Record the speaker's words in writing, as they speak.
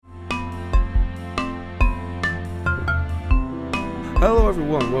Hello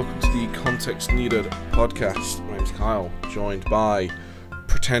everyone, welcome to the Context Needed podcast. My name's Kyle, joined by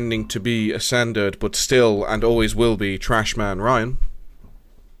pretending to be ascended, but still and always will be Trashman Ryan.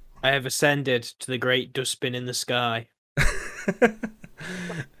 I have ascended to the great dustbin in the sky.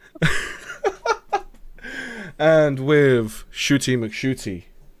 And with Shooty McShooty,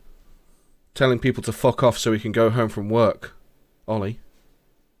 telling people to fuck off so he can go home from work. Ollie.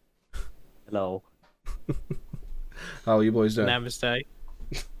 Hello. How are you boys doing? Namaste.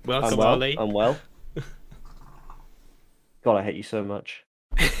 Welcome, I'm well. Ollie. I'm well. God, I hate you so much.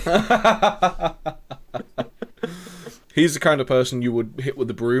 He's the kind of person you would hit with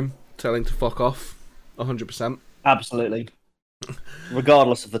the broom, telling to fuck off, 100%. Absolutely.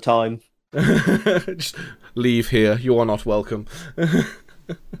 Regardless of the time. Just leave here, you are not welcome.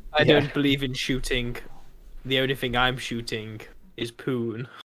 I don't believe in shooting. The only thing I'm shooting is poon.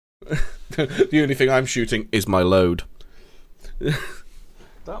 The only thing I'm shooting is my load.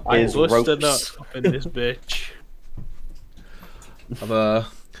 I'm Is busted ropes. up in this bitch. I've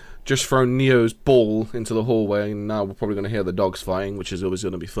just thrown Neo's ball into the hallway, and now we're probably going to hear the dogs fighting, which is always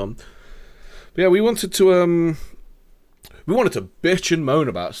going to be fun. But yeah, we wanted to bitch and moan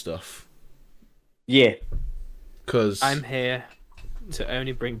about stuff. Yeah. Because I'm here to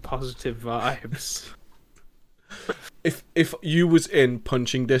only bring positive vibes. if you was in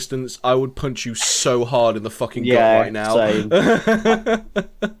punching distance, I would punch you so hard in the fucking gut Yeah, right now. same.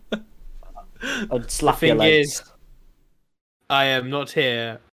 I'd The slap your thing legs. is, I am not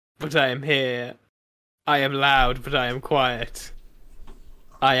here, but I am here. I am loud, but I am quiet.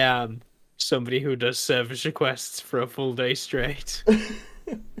 I am somebody who does service requests for a full day straight.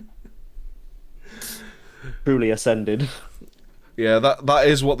 Truly ascended. Yeah, that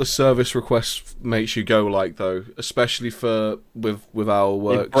is what the service request makes you go like, though, especially with our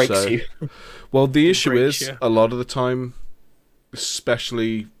work. It breaks so. you. Well, the issue breaks is, you. a lot of the time,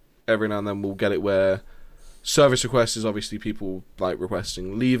 especially every now and then, we'll get it where service requests is obviously people like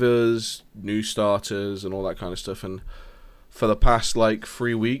requesting leavers, new starters, and all that kind of stuff. And for the past,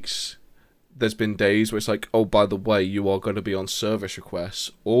 3 weeks, there's been days where it's like, oh, by the way, you are going to be on service requests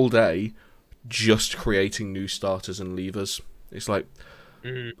all day, just creating new starters and leavers. It's like,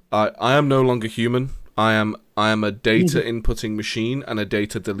 I am no longer human. I am a data inputting machine and a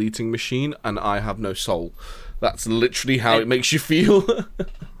data deleting machine, and I have no soul. That's literally how it makes you feel.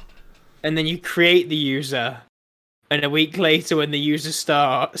 And then you create the user, and a week later when the user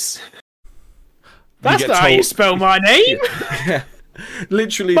starts... That's get not how you told- spell my name! Yeah.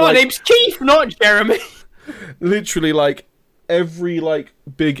 Literally, My name's Keith, not Jeremy! literally, every,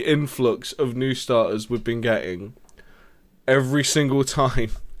 big influx of new starters we've been getting, every single time,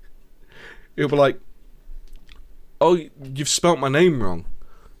 it'll be like, oh, you've spelt my name wrong.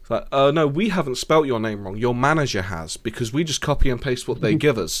 It's like, no, we haven't spelt your name wrong. Your manager has, because we just copy and paste what they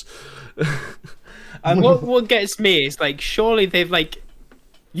give us. And what gets me is, surely they've,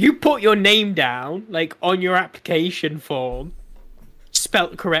 you put your name down, on your application form,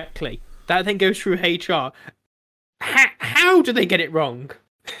 spelt correctly. That then goes through HR. How do they get it wrong?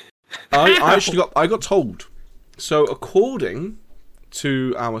 I got told. So according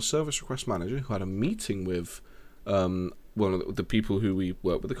to our service request manager, who had a meeting with one of the people who we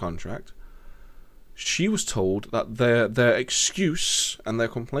work with the contract, she was told that their excuse and their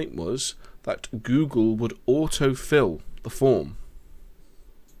complaint was that Google would autofill the form.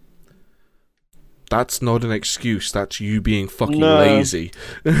 That's not an excuse. That's you being fucking lazy.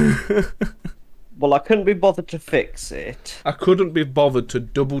 Well, I couldn't be bothered to fix it. I couldn't be bothered to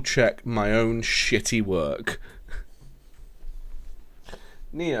double check my own shitty work.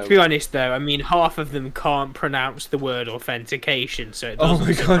 Neo. To be honest, though, I mean, half of them can't pronounce the word authentication, so it Oh doesn't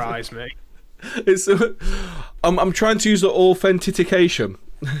my God. surprise me. It's I'm trying to use the authentication.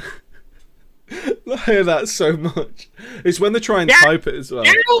 I hear that so much. It's when they try and type it as well.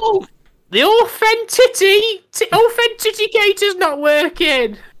 Ew! The authenticator's not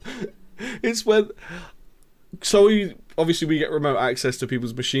working! It's when obviously we get remote access to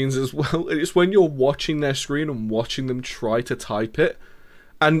people's machines as well. It's when you're watching their screen and watching them try to type it,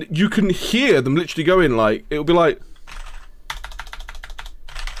 and you can hear them literally going it'll be like.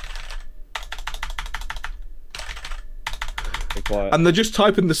 Be quiet. And they're just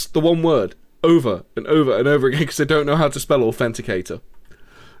typing the one word over and over and over again because they don't know how to spell authenticator.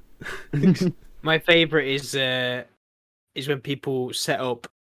 My favourite is when people set up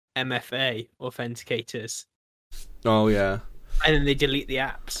MFA authenticators Oh yeah. and then they delete the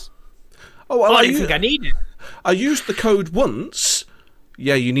apps. Oh, well, I don't think I need it. I used the code once.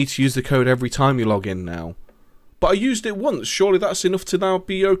 Yeah, you need to use the code every time you log in now. But I used it once. Surely that's enough to now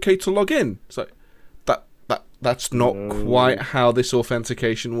be okay to log in. It's like That's not quite how this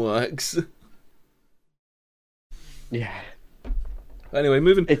authentication works. Yeah. Anyway,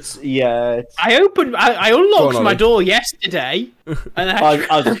 moving. I unlocked my door yesterday, and I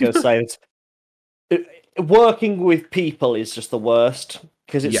was just going to say working with people is just the worst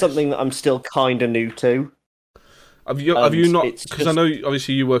because it's something that I'm still kind of new to. Have you not? Because I know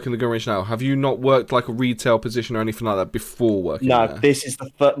obviously you work in the gun range now. Have you not worked like a retail position or anything like that before working? No, there? This is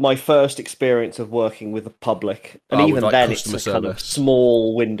my first experience of working with the public, and even with, like, then, it's a kind of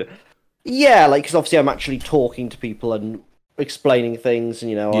small window. Yeah, like because obviously I'm actually talking to people and explaining things,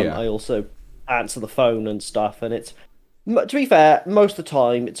 and I also answer the phone and stuff, and it's to be fair, most of the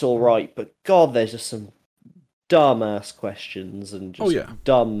time it's all right, but God, there's just some dumbass questions and just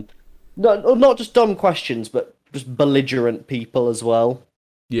dumb, not just dumb questions, but just belligerent people as well.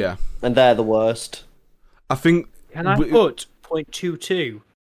 Yeah, and they're the worst. I think. Can I put .22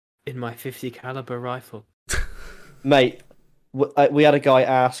 in my 50 caliber rifle? Mate, we had a guy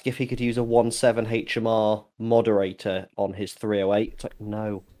ask if he could use a 1.7 HMR moderator on his 308. It's like,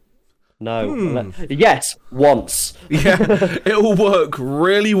 no. Yes, once. Yeah, it'll work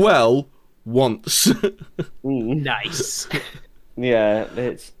really well once. Nice. Yeah,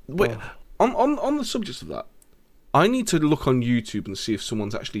 it's. Wait, on the subject of that, I need to look on YouTube and see if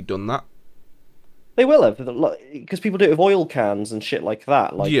someone's actually done that. They will have, because people do it with oil cans and shit like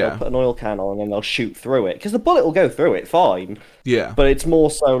that. Like, yeah. They'll put an oil can on and they'll shoot through it. Because the bullet will go through it, fine. Yeah. But it's more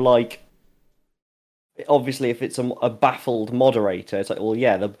so like, obviously, if it's a baffled moderator, it's like, well,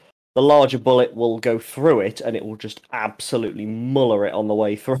 yeah, the larger bullet will go through it and it will just absolutely muller it on the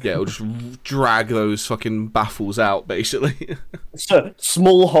way through. Yeah, it'll just drag those fucking baffles out, basically. So,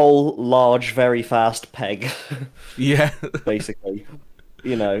 small hole, large, very fast peg. Yeah. Basically.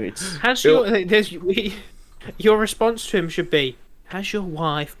 It's... Your response to him should be, has your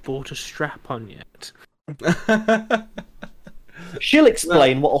wife bought a strap-on yet? She'll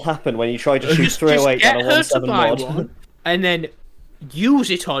explain what will happen when you try to shoot 308 on a 1.7 mod. One, and then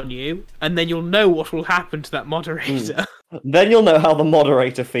use it on you, and then you'll know what will happen to that moderator. Then you'll know how the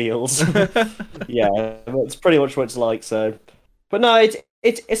moderator feels. Yeah, that's pretty much what it's like, so... But no,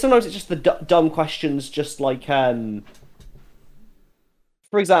 it's sometimes it's just the dumb questions, just like...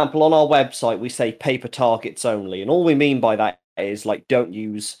 For example, on our website, we say paper targets only, and all we mean by that is, like, don't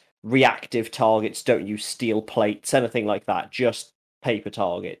use reactive targets, don't use steel plates, anything like that, just paper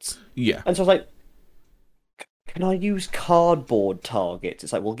targets. Yeah. And so I was like, can I use cardboard targets?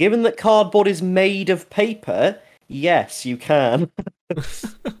 It's like, well, given that cardboard is made of paper, yes, you can.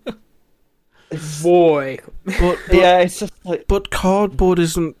 Boy. But yeah, it's just like... But cardboard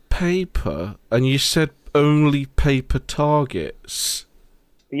isn't paper, and you said only paper targets.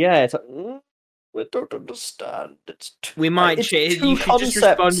 Yeah, it's like, I don't understand. We might it's change. two You should just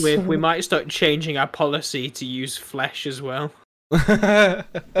respond concepts. with, we might start changing our policy to use flesh as well.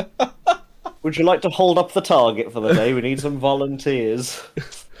 Would you like to hold up the target for the day? We need some volunteers.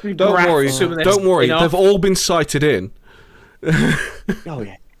 Don't worry. They've all been sighted in. Oh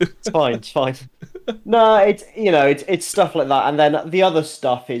yeah, it's fine. It's fine. No, it's stuff like that, and then the other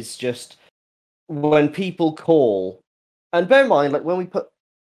stuff is just when people call. And bear in mind, like when we put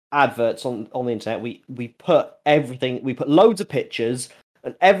adverts on the internet, we put everything. We put loads of pictures,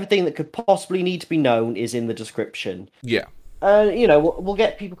 and everything that could possibly need to be known is in the description. Yeah. We'll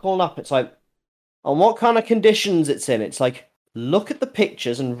get people calling up. It's like, on what kind of conditions it's in. It's like, look at the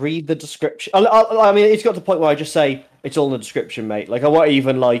pictures and read the description. I mean, it's got to the point where I just say it's all in the description, mate. Like I won't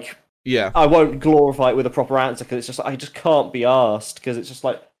even like. Yeah. I won't glorify it with a proper answer because it's just I just can't be asked because it's just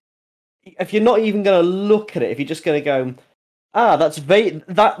like if you're not even going to look at it, if you're just going to go.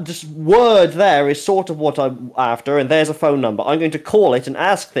 That just word there is sort of what I'm after, and there's a phone number. I'm going to call it and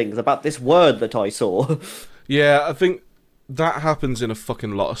ask things about this word that I saw. Yeah, I think that happens in a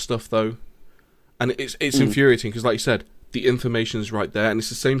fucking lot of stuff, though. And it's infuriating, because like you said, the information's right there, and it's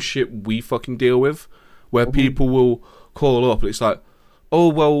the same shit we fucking deal with, where people will call up, and it's like, oh,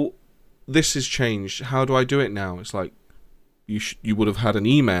 well, this has changed. How do I do it now? It's like, you would have had an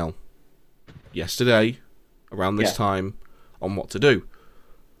email yesterday, around this time, on what to do.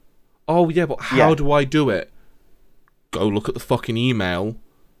 Oh yeah, but how do I do it? Go look at the fucking email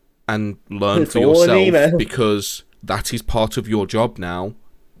and learn for yourself, because that is part of your job now,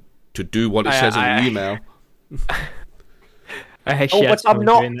 to do what it says in the email. I had doing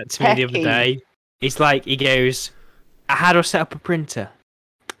that to me the other day. It's like, he goes, how do I set up a printer?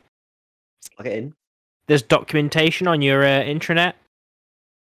 Plug it in. There's documentation on your intranet.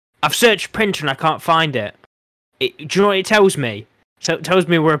 I've searched printer and I can't find it. Do you know what it tells me? So it tells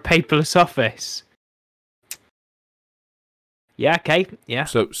me we're a paperless office. Yeah, okay, yeah.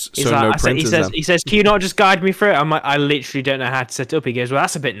 So He's like, no printers then. he says, can you not just guide me through it? I'm like, I literally don't know how to set it up. He goes, well,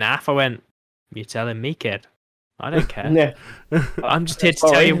 that's a bit naff. I went, you're telling me, kid. I don't care. Yeah. I'm just here to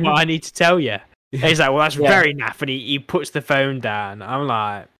tell you what I need to tell you. Yeah. He's like, well, that's very naff. And he puts the phone down. I'm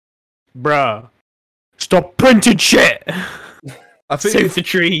like, bro, stop printing shit. I think Save the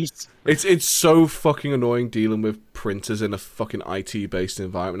trees. It's so fucking annoying dealing with printers in a fucking IT-based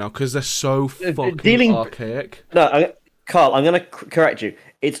environment now because they're so fucking archaic. No, Carl, I'm going to correct you.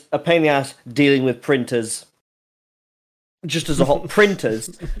 It's a pain in the ass dealing with printers. Just as a whole,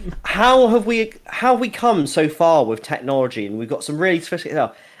 printers. How have we come so far with technology, and we've got some really sophisticated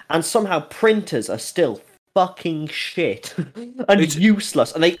stuff, and somehow printers are still fucking shit and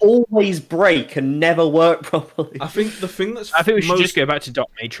useless, and they always break and never work properly. I think the thing that's I think we should just go back to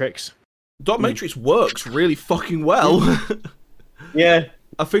Dot Matrix. Dot Matrix works really fucking well. Yeah.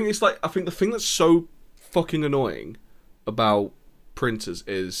 I think the thing that's so fucking annoying about printers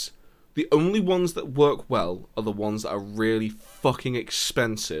is the only ones that work well are the ones that are really fucking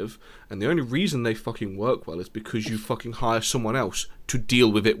expensive, and the only reason they fucking work well is because you fucking hire someone else to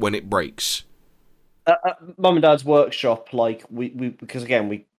deal with it when it breaks. Mum and Dad's workshop, like we because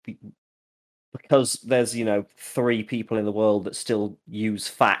again because there's 3 people in the world that still use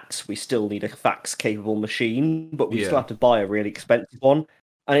fax. We still need a fax capable machine, but we still have to buy a really expensive one.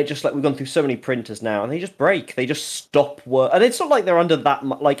 And it just we've gone through so many printers now, and they just break. They just stop work, and it's not like they're under that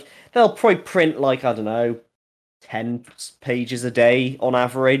much. Like they'll probably print I don't know, 10 pages a day on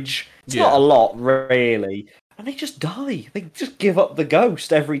average. It's not a lot really, and they just die. They just give up the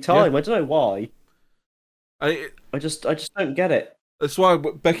ghost every time. I don't know why. I just don't get it. That's why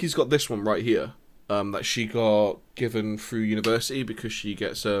Becky's got this one right here, that she got given through university because she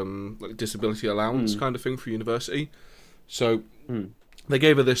gets disability allowance kind of thing for university. So they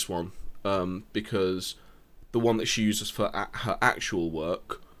gave her this one because the one that she uses for her actual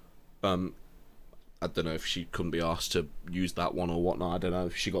work, I don't know if she couldn't be asked to use that one or whatnot. I don't know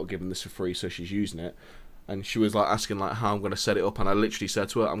if she got given this for free, so she's using it. And she was asking how I'm going to set it up, and I literally said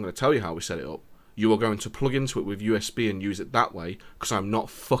to her, I'm going to tell you how we set it up. You are going to plug into it with USB and use it that way, because I'm not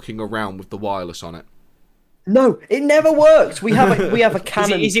fucking around with the wireless on it. No, it never works. We have a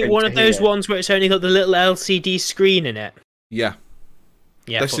Canon. Is it one of those ones where it's only got the little LCD screen in it? Yeah.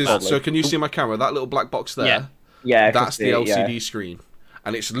 Yeah. So can you see my camera? That little black box there? Yeah. That's the LCD screen,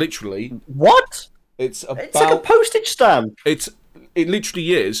 and it's literally what? It's like a postage stamp. It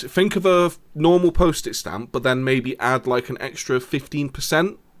literally is. Think of a normal postage stamp, but then maybe add an extra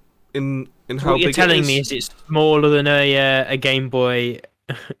 15% in how what you're big telling it is. me is it's smaller than a Game Boy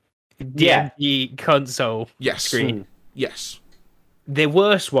DMG console screen. Yes. The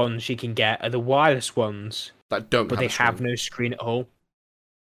worst ones you can get are the wireless ones that don't, but they have no screen at all.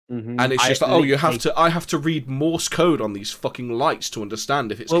 Mm-hmm. And it's just I have to read Morse code on these fucking lights to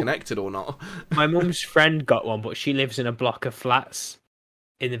understand if it's connected or not. My mum's friend got one, but she lives in a block of flats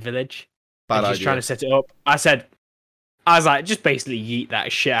in the village. Bad idea. She's trying to set it up. I was like, just basically yeet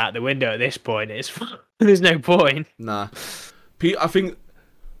that shit out the window at this point. There's no point. Nah. I think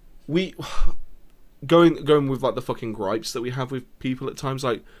we going with the fucking gripes that we have with people at times,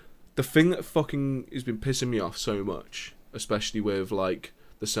 the thing that fucking has been pissing me off so much, especially with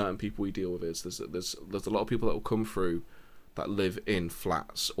the certain people we deal with, is there's a lot of people that will come through that live in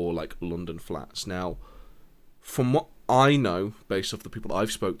flats or London flats. Now, from what I know, based off the people that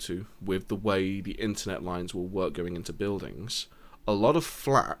I've spoke to, with the way the internet lines will work going into buildings, a lot of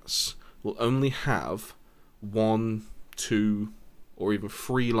flats will only have 1, 2, or even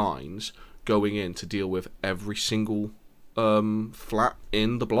 3 lines going in to deal with every single flat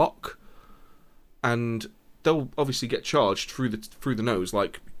in the block, and they'll obviously get charged through the nose,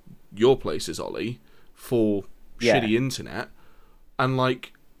 like your place is, Ollie, for shitty internet. And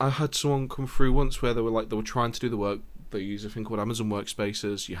I had someone come through once where they were trying to do the work. They use a thing called Amazon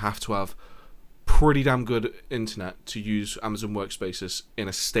Workspaces. You have to have pretty damn good internet to use Amazon Workspaces in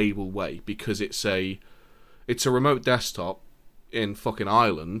a stable way, because it's a remote desktop in fucking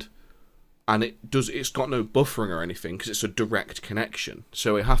Ireland, and it's got no buffering or anything because it's a direct connection.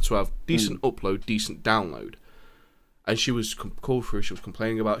 So it have to have decent upload, decent download. And she was called through. She was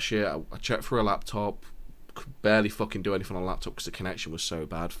complaining about shit. I checked through her laptop. Could barely fucking do anything on a laptop because the connection was so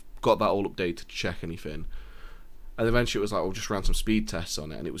bad. Got that all updated to check anything. And eventually it was we'll just ran some speed tests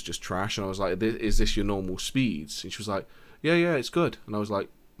on it, and it was just trash. And I was like, is this your normal speeds? And she was like, yeah, it's good. And I was like,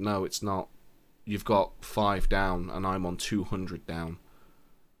 no, it's not. You've got 5 down, and I'm on 200 down.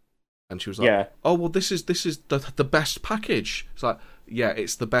 And she was like, oh, well, this is the best package. It's like, yeah,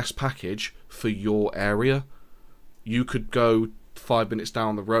 it's the best package for your area. You could go 5 minutes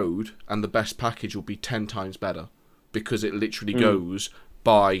down the road, and the best package will be 10 times better. because it literally goes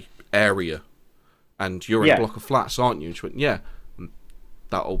by area. And you're in a block of flats, aren't you? And she went, yeah. And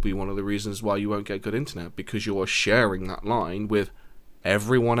that'll be one of the reasons why you won't get good internet, because you are sharing that line with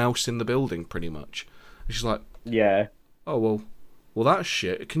everyone else in the building, pretty much. And she's like, yeah. Oh, well, that's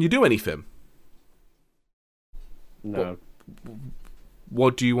shit. Can you do anything? No.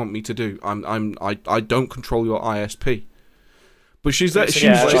 What do you want me to do? I don't control your ISP. But she's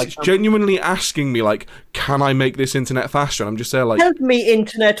genuinely asking me, like, can I make this internet faster? And I'm just there, like, help me,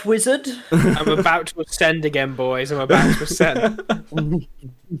 internet wizard. I'm about to ascend again, boys. I'm about to ascend.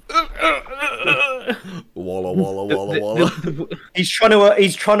 Walla walla walla walla. He's trying to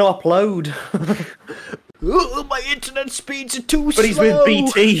upload. My internet speeds are too slow. But he's with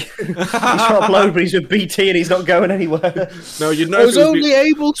BT. He's trying to upload, but he's with BT and he's not going anywhere. No, you'd know. I was only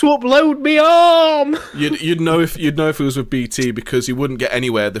able to upload me arm. You'd know if it was with BT, because he wouldn't get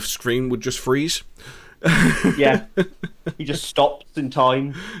anywhere. The screen would just freeze. Yeah, he just stops in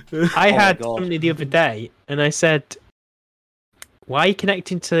time. I had somebody the other day, and I said, "Why are you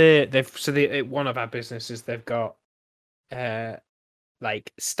connecting to?" One of our businesses, they've got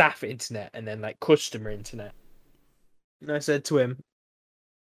like staff internet and then like customer internet. And I said to him,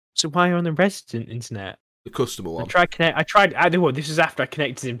 "So why are you on the resident internet?" The customer one. This is after I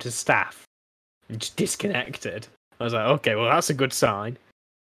connected him to staff and just disconnected. I was like, okay, well, that's a good sign.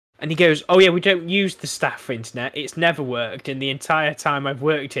 And he goes, oh yeah, we don't use the staff internet. It's never worked in the entire time I've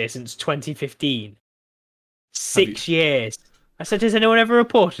worked here since 2015. 6 years. I said, has anyone ever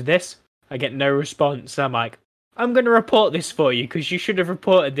reported this? I get no response. I'm like, I'm going to report this for you because you should have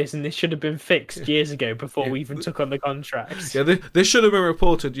reported this and this should have been fixed years ago before we even took on the contract. Yeah, this should have been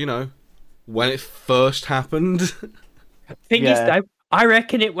reported, when it first happened. Thing is, though, I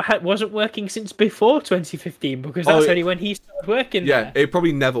reckon it wasn't working since before 2015 because that's only when he started working there. Yeah, it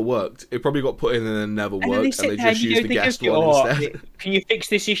probably never worked. It probably got put in and then never worked, and they just used the guest one instead. Can you fix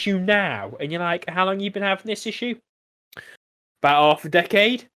this issue now? And you're like, how long have you been having this issue? About half a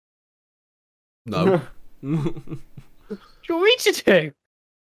decade? No. What do you want me to do?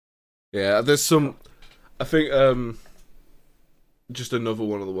 Yeah, there's some... I think, just another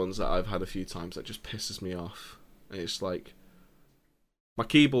one of the ones that I've had a few times that just pisses me off. It's like, my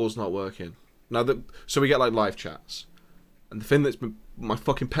keyboard's not working. So we get like live chats. And the thing that's been my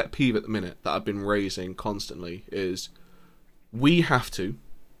fucking pet peeve at the minute that I've been raising constantly is we have to,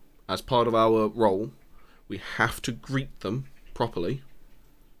 as part of our role, we have to greet them properly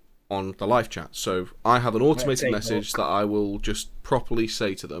on the live chat. So I have an automated message that I will just properly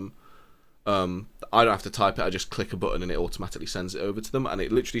say to them. I don't have to type it, I just click a button and it automatically sends it over to them, and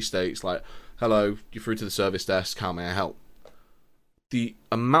it literally states like, hello, you're through to the service desk, how may I help? The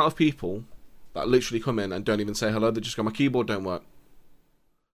amount of people that literally come in and don't even say hello, they just go, my keyboard don't work.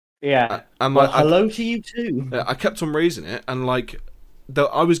 Yeah. And well, hello to you too. I kept on raising it, and like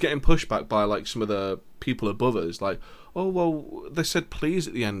I was getting pushback by like some of the people above us, like, oh well, they said please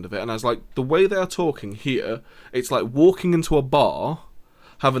at the end of it, and I was like, the way they are talking here, it's like walking into a bar,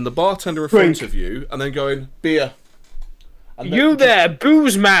 having the bartender in front of you, and then going, beer. And you there,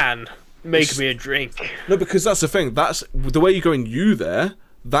 booze man, make me a drink. No, because that's the thing. That's the way you're going, you there,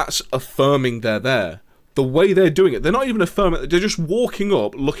 that's affirming they're there. The way they're doing it, they're not even affirming, they're just walking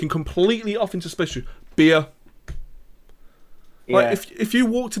up, looking completely off into space. Beer. Yeah. Like, if you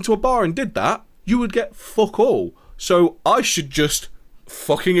walked into a bar and did that, you would get fuck all. So I should just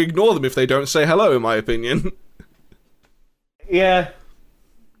fucking ignore them if they don't say hello, in my opinion. Yeah.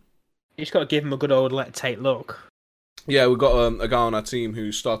 You just got to give them a good old let take look. Yeah, we've got a guy on our team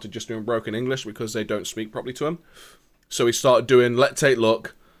who started just doing broken English because they don't speak properly to him. So he started doing let take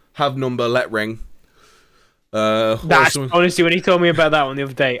look, have number, let ring. That's honestly, when he told me about that one the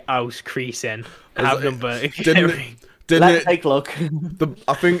other day, I was creasing. Have number, let take look.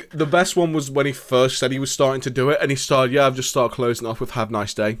 I think the best one was when he first said he was starting to do it, and he started, I've just started closing off with have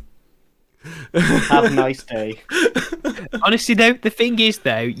nice day. Have a nice day. Honestly, though, the thing is,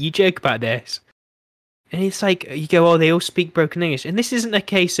 though, you joke about this, and it's like, you go, oh, they all speak broken English. And this isn't a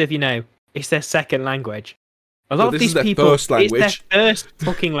case of, it's their second language. A lot of these people, it's their first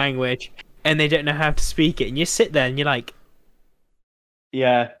fucking language, and they don't know how to speak it. And you sit there and you're like,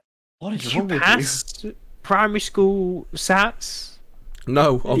 yeah, what is wrong with you? Primary school SATs?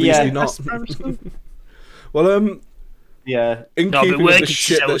 No, obviously not. Well, yeah. In keeping with the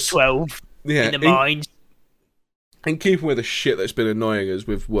shit that's 12 in the mines. In keeping with the shit that's been annoying us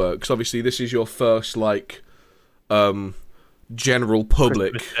with work, because obviously this is your first like general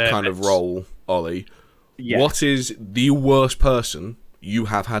public kind of role, Ollie. Yeah. What is the worst person you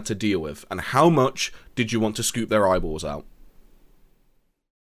have had to deal with, and how much did you want to scoop their eyeballs out?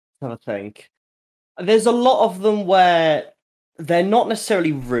 I think. There's a lot of them where they're not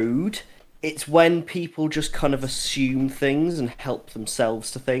necessarily rude. It's when people just kind of assume things and help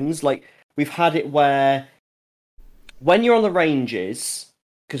themselves to things. Like, we've had it where when you're on the ranges,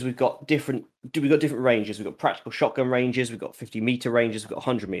 because we've got different ranges. We've got practical shotgun ranges, we've got 50-meter ranges, we've got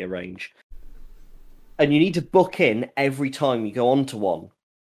 100-meter range. And you need to book in every time you go onto one.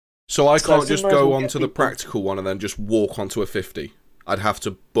 So I can't just go onto the practical one and then just walk onto a 50. I'd have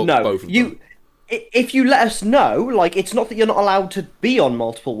to book both of them. If you let us know, like, it's not that you're not allowed to be on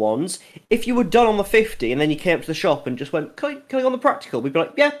multiple ones. If you were done on the 50 and then you came up to the shop and just went, can I go on the practical? We'd be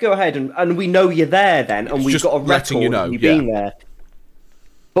like, yeah, go ahead. And we know you're there then, and we've got a record of you being there.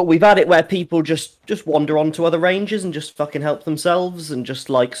 But we've had it where people just wander onto other ranges and just fucking help themselves, and just,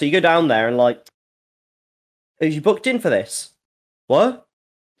 like, so you go down there and, like, are you booked in for this? What?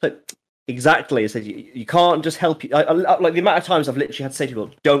 Like, exactly. I said, you can't just help you. Like, the amount of times I've literally had to say to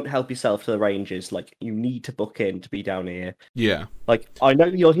people, don't help yourself to the ranges. Like, you need to book in to be down here. Yeah. Like, I know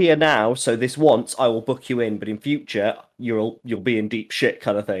you're here now, so this once I will book you in, but in future you'll be in deep shit,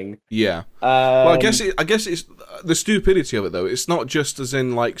 kind of thing. Yeah. Well, I guess it's the stupidity of it though. It's not just as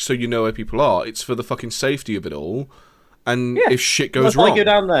in, like, so you know where people are. It's for the fucking safety of it all. And if shit goes wrong, I go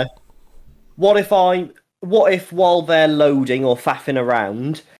down there. What if while they're loading or faffing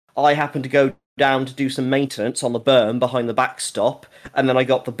around, I happen to go down to do some maintenance on the berm behind the backstop, and then I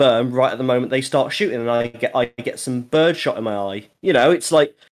got the berm right at the moment they start shooting, and I get some bird shot in my eye. You know, it's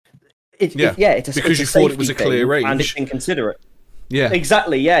like, it's because you thought it was a clear range, and it's inconsiderate. Yeah,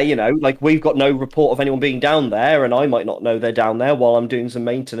 exactly. Yeah, you know, like, we've got no report of anyone being down there, and I might not know they're down there while I'm doing some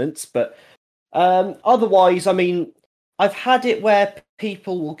maintenance. But otherwise, I mean, I've had it where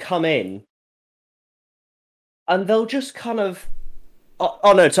people will come in and they'll just kind of...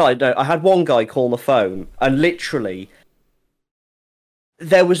 Oh, no, sorry, no. I had one guy call on the phone, and literally,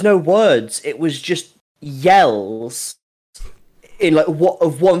 there was no words. It was just yells in, like,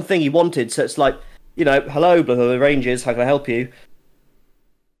 of one thing he wanted. So it's like, you know, hello, blah, blah, blah, Rangers, how can I help you?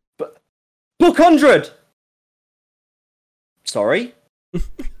 But book 100! Sorry?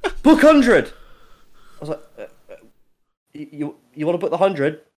 Book 100! I was like, you want to book the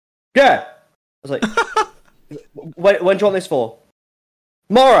 100? Yeah! I was like, when do you want this for?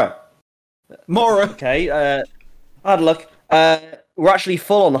 Tomorrow. Okay, I had a look. We're actually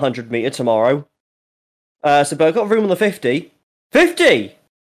full on the 100-meter tomorrow. But I've got room on the 50. 50!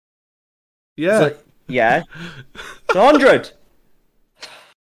 Yeah. Like, yeah. 100!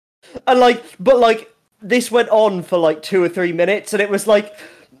 And, but this went on for, 2 or 3 minutes, and it was,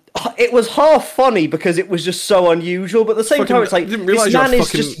 it was half funny because it was just so unusual, but at the same time, it's like, this man is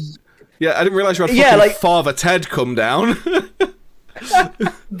just... Yeah, I didn't realise you had fucking Father Ted come down.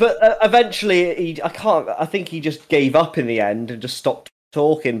 But eventually, I think he just gave up in the end and just stopped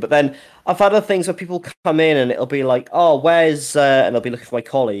talking. But then I've had other things where people come in and it'll be like, oh, where's... and they'll be looking for my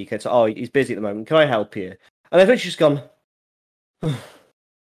colleague. It's, oh, he's busy at the moment. Can I help you? And I've literally just gone...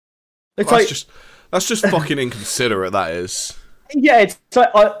 That's just fucking inconsiderate, that is. Yeah, it's like...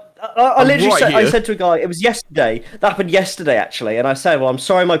 I literally I said to a guy, it was yesterday, that happened yesterday actually, and I said, well, I'm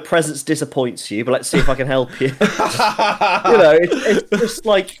sorry my presence disappoints you, but let's see if I can help you. You know, it's just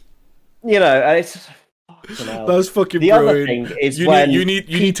like, you know, and it's... That's fucking the brilliant. Other thing is you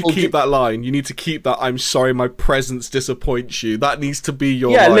need to keep that line. You need to keep that, I'm sorry my presence disappoints you. That needs to be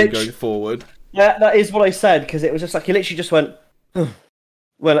your line going forward. Yeah, that is what I said, because it was just like, he literally just went...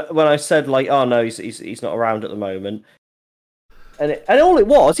 when I said, like, oh no, he's not around at the moment. And all it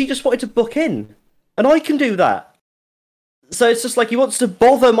was, he just wanted to book in. And I can do that. So it's just like he wants to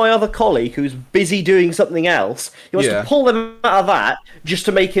bother my other colleague who's busy doing something else. He wants to pull them out of that just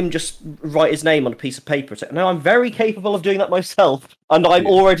to make him just write his name on a piece of paper. So, no, I'm very capable of doing that myself. And I'm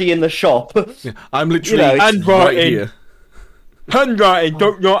already in the shop. Yeah, I'm literally right here. Handwriting,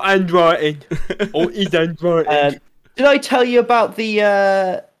 don't know handwriting. Or is handwriting. Did I tell you about the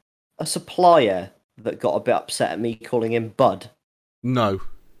a supplier that got a bit upset at me calling him Bud? No,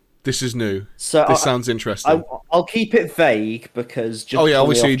 this is new. So this sounds interesting. I'll keep it vague because just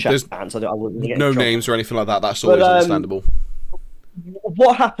obviously there's no names or anything like that. That's always understandable.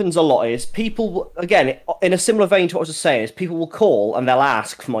 What happens a lot is people, again, in a similar vein to what I was just saying, is people will call and they'll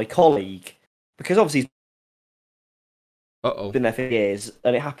ask for my colleague because obviously he's been there for years,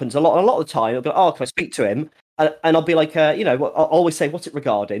 and it happens a lot. And a lot of the time, it'll be like, oh, can I speak to him? And I'll be like, I'll always say, what's it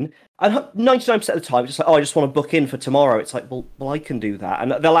regarding? And 99% of the time, it's just like, oh, I just want to book in for tomorrow. It's like, well, I can do that.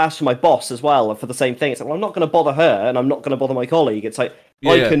 And they'll ask for my boss as well for the same thing. It's like, well, I'm not going to bother her, and I'm not going to bother my colleague. It's like,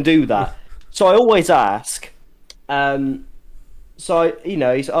 I can do that. So I always ask. So,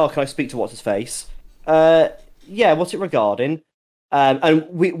 he's, oh, can I speak to what's-his-face? Yeah, what's it regarding? and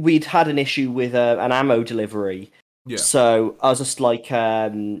we'd had an issue with an ammo delivery. Yeah. So I was just like,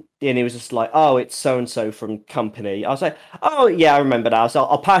 and he was just like, "Oh, it's so and so from company." I was like, "Oh yeah, I remember now." So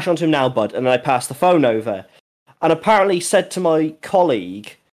I'll pass you on to him now, bud. And then I passed the phone over, and apparently said to my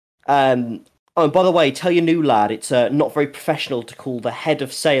colleague, "Oh, and by the way, tell your new lad it's not very professional to call the head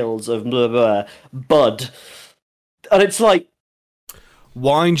of sales of blah, blah, bud." And it's like,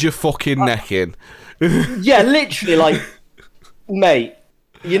 wind your fucking neck in. yeah, literally, like, mate.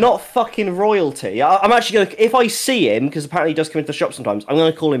 You're not fucking royalty. I'm actually gonna, if I see him, because apparently he does come into the shop sometimes, I'm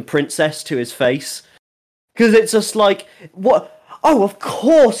gonna call him Princess to his face, because it's just like, what? Oh, of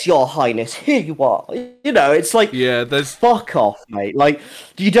course, Your Highness. Here you are. You know, it's like, Yeah, there's fuck off, mate. Like,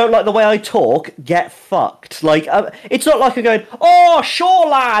 you don't like the way I talk? Get fucked. Like, it's not like I'm going, "Oh, sure,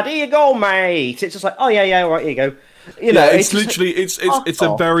 lad. Here you go, mate." It's just like, "Oh yeah, all right, here you go." You know, it's literally it's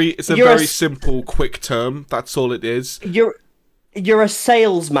a very simple, quick term. That's all it is. You're a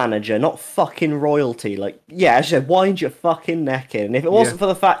sales manager, not fucking royalty. Like, yeah, I said, wind your fucking neck in. And if it wasn't for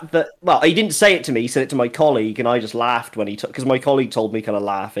the fact that, well, he didn't say it to me, he said it to my colleague, and I just laughed when he took, because my colleague told me kind of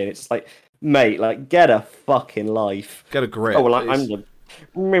laughing. It's like, mate, like, get a fucking life. Get a grip. Oh, well, I'm the...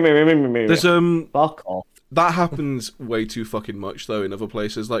 There's Fuck off. that happens way too fucking much though in other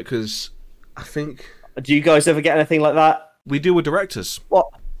places. Like, because I think Do you guys ever get anything like that? we deal with directors. What?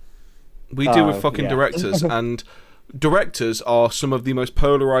 We deal with fucking yeah. directors, and directors are some of the most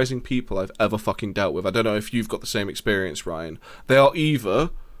polarizing people I've ever fucking dealt with. I don't know if you've got the same experience, Ryan. They are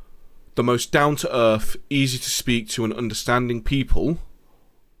either the most down-to-earth, easy to speak to and understanding people,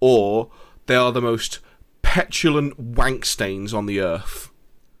 or they are the most petulant wank stains on the earth.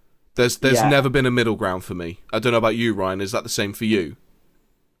 There's never been a middle ground for me. I don't know about you, Ryan. Is that the same for you?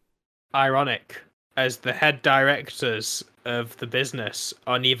 Ironic, as the head directors of the business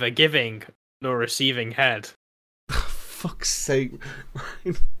are neither giving nor receiving head. Fuck's sake.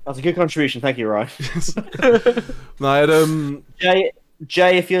 That's a good contribution. Thank you, Ryan. No, I had,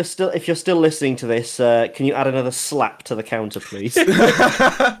 Jay, if you're still listening to this, can you add another slap to the counter, please?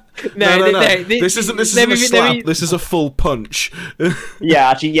 No. This isn't a slap. This is a full punch. Yeah,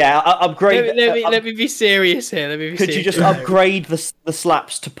 actually, yeah. Upgrade. Let me be serious here. Could you just upgrade the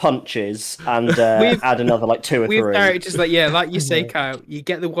slaps to punches and add another like 2 or 3? With characters like you say, Kyle, you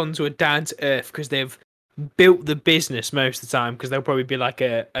get the ones who are down to earth because they've built the business most of the time, because they'll probably be like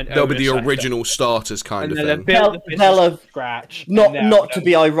they'll be the original starters kind of thing. Built the business from scratch. Not to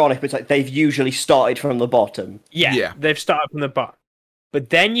be ironic, but it's like they've usually started from the bottom. Yeah, they've started from the bottom. But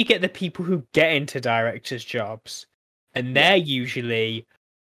then you get the people who get into directors' jobs, and they're usually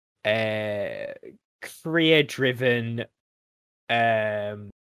career-driven,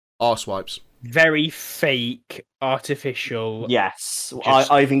 arsewipes. Very fake, artificial. Yes,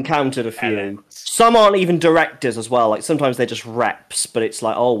 I've encountered a few. Some aren't even directors as well. Like, sometimes they're just reps, but it's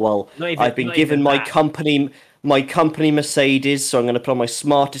like, oh well, I've been given my company Mercedes, so I'm going to put on my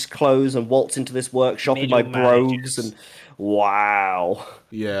smartest clothes and waltz into this workshop in my brogues. And wow,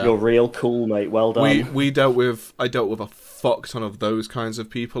 yeah, you're real cool, mate. Well done. I dealt with a fuck ton of those kinds of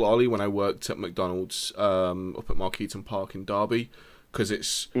people, Ollie, when I worked at McDonald's up at Markeaton Park in Derby, because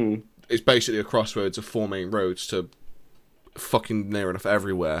it's basically a crossroads of 4 main roads to fucking near enough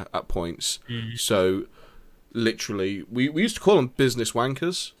everywhere at points. So literally, we used to call them business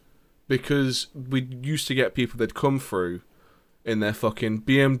wankers, because we used to get people that'd come through in their fucking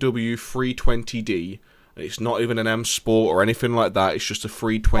BMW 320D, and it's not even an M Sport or anything like that, it's just a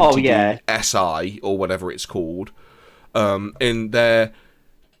 320D SI or whatever it's called, in their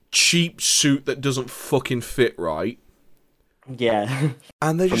cheap suit that doesn't fucking fit right. Yeah,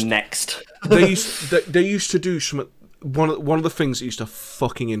 and they just next. they used to do some. One of the things that used to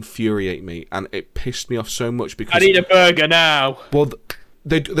fucking infuriate me, and it pissed me off so much, because I need a burger now. Well,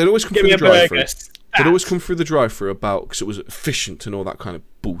 they'd always come through the drive-through. They'd always come through the drive-through because it was efficient and all that kind of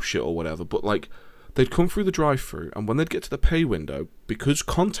bullshit or whatever. But like, they'd come through the drive-through, and when they'd get to the pay window, because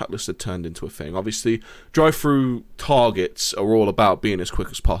contactless had turned into a thing, obviously drive-through targets are all about being as quick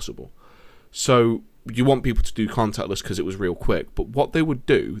as possible. So you want people to do contactless because it was real quick. But what they would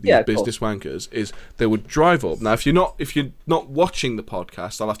do, these business wankers, is they would drive up. Now, if you're not watching the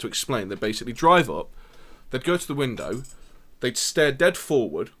podcast, I'll have to explain. They'd basically drive up, they'd go to the window, they'd stare dead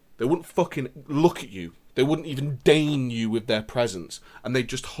forward, they wouldn't fucking look at you, they wouldn't even deign you with their presence, and they'd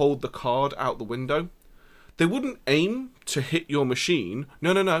just hold the card out the window. They wouldn't aim to hit your machine.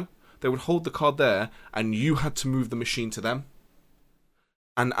 No. They would hold the card there, and you had to move the machine to them.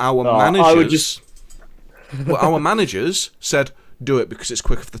 And our managers said, do it because it's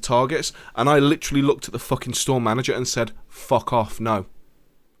quicker for the targets. And I literally looked at the fucking store manager and said, fuck off, no.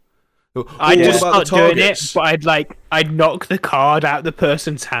 I'd what just about start the doing it, targets? but I'd knock the card out the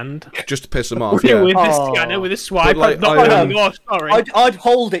person's hand Just to piss them off. with Yeah. the scanner with a swipe. But, like, Not I, oh, sorry. I'd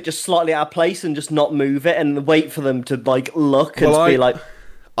hold it just slightly out of place and just not move it and wait for them to like look and Well, be like,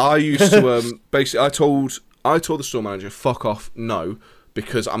 I used to basically I told the store manager, fuck off, no,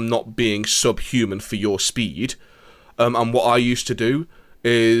 because I'm not being subhuman for your speed. And what I used to do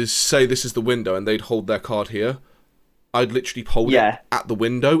is say this is the window, and they'd hold their card here. I'd literally hold it at the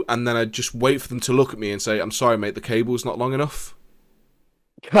window, and then I'd just wait for them to look at me and say, "I'm sorry, mate, the cable's not long enough."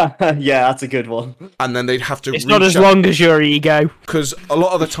 yeah, that's a good one. And then they'd have to. It's not as long as your ego. Because a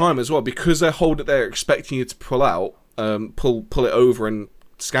lot of the time as well, because they're holding it there, expecting you to pull out, pull it over and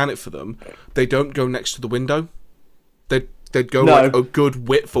scan it for them. They don't go next to the window. They'd go like a good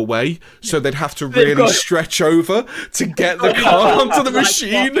width away, so they'd have to really stretch over to get the card onto the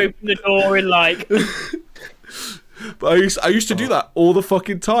machine. Open the door and like. But I used to do that all the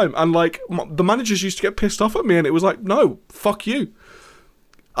fucking time, and like the managers used to get pissed off at me, and it was like, no, fuck you.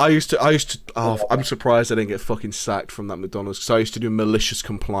 I used to. Oh, I'm surprised I didn't get fucking sacked from that McDonald's, because I used to do malicious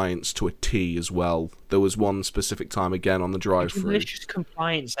compliance to a T as well. There was one specific time again on the drive-thru. Malicious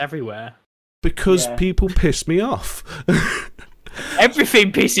compliance everywhere. Because people piss me off.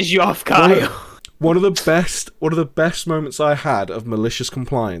 Everything pisses you off, Kyle. One of the best moments I had of malicious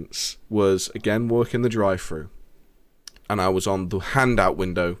compliance was again working the drive-thru, and I was on the handout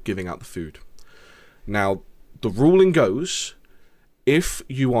window giving out the food. Now, the ruling goes, if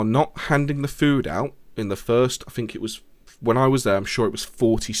you are not handing the food out in the first, I think it was when I was there, I'm sure it was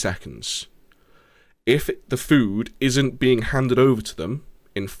 40 seconds. If the food isn't being handed over to them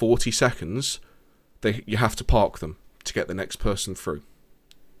in 40 seconds, you have to park them to get the next person through.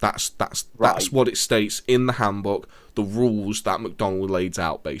 That's what it states in the handbook, the rules that McDonald lays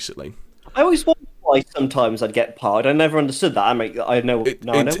out, basically. I always wonder why sometimes I'd get parked. I never understood that. I know why.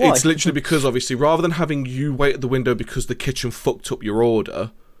 It's literally because, obviously, rather than having you wait at the window because the kitchen fucked up your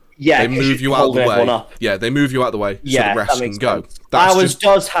order, they move you out of the way. Yeah, they move you out of the way so the rest can go. Ours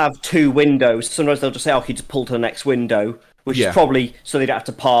does have two windows. Sometimes they'll just say, "Oh, can you just pull to the next window?" Which is probably so they don't have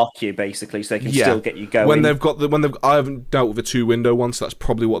to park you, basically, so they can still get you going. I haven't dealt with a two-window one, so that's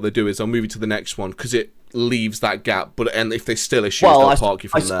probably what they do is they'll move you to the next one because it leaves that gap. And if there's still issues, they'll park you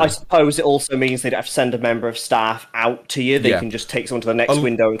from there. I suppose it also means they don't have to send a member of staff out to you. They can just take someone to the next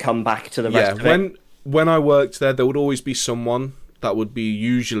window and come back to the rest of it. When I worked there would always be someone that would be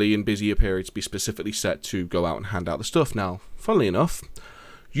usually in busier periods be specifically set to go out and hand out the stuff. Now, funnily enough,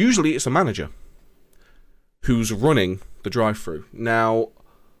 usually it's a manager who's running the drive-thru. Now,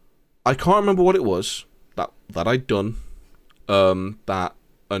 I can't remember what it was that I'd done that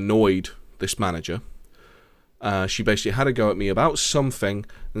annoyed this manager. She basically had a go at me about something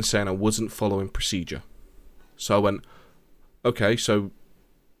and saying I wasn't following procedure. So I went, okay, so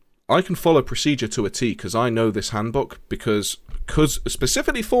I can follow procedure to a T because I know this handbook because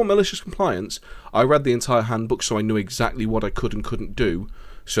specifically for malicious compliance, I read the entire handbook so I knew exactly what I could and couldn't do,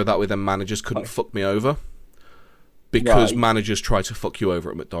 so that way then managers couldn't fuck me over. Because managers try to fuck you over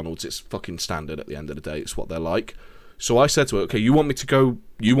at McDonald's. It's fucking standard at the end of the day. It's what they're like. So I said to her, okay, you want me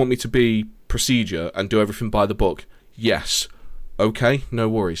to be procedure and do everything by the book? Yes. Okay, no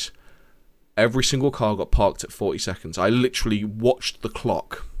worries. Every single car got parked at 40 seconds. I literally watched the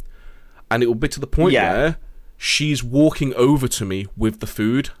clock. And it will be to the point where she's walking over to me with the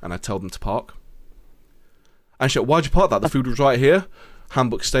food and I tell them to park. And she's like, why'd you park that? The food was right here.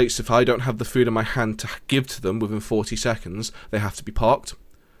 Handbook states if I don't have the food in my hand to give to them within 40 seconds, they have to be parked.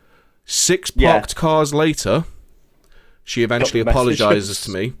 6 parked cars later, she eventually apologises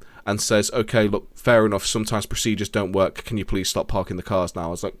to me and says, okay, look, fair enough, sometimes procedures don't work. Can you please stop parking the cars now? I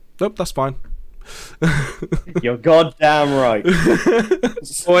was like, nope, that's fine. You're goddamn right.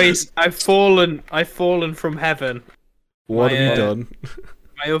 Boys, I've fallen from heaven. What have you done?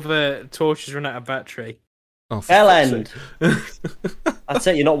 My other torch has run out of battery. Oh, Hell end. That's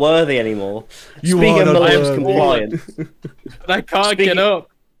it, you're not worthy anymore. Speaking of malicious compliance. But I can't get up.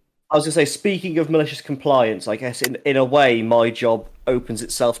 I was going to say, speaking of malicious compliance, I guess in a way my job opens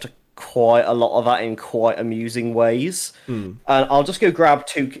itself to quite a lot of that in quite amusing ways. And I'll just go grab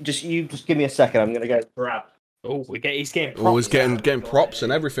two. Just give me a second. I'm going to go grab. Oh, he's getting props. Always getting props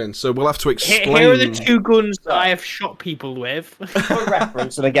and everything. So we'll have to explain. Here are the 2 guns that I have shot people with. For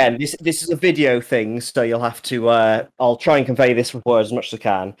reference, and again, this is a video thing, so you'll have to. I'll try and convey this with words as much as I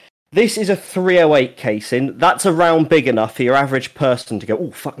can. This is a 308 casing. That's a round big enough for your average person to go, oh,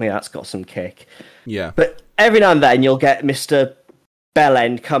 fuck me, that's got some kick. Yeah. But every now and then you'll get Mr.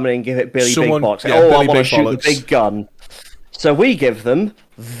 Bellend come in and give it Billy Someone, Big Box. yeah, I Billy want to Big shoot Bollocks. the big gun. So we give them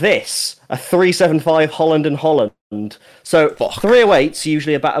this, a 375 Holland and Holland. So 308's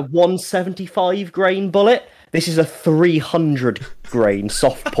usually about a 175 grain bullet. This is a 300 grain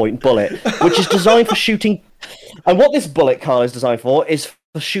soft point bullet, which is designed for shooting. And what this bullet, Carl, is designed for is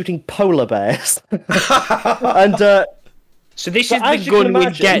for shooting polar bears. And so this is the gun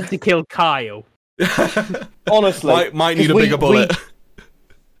we get to kill Kyle. Honestly, might need a bigger bullet.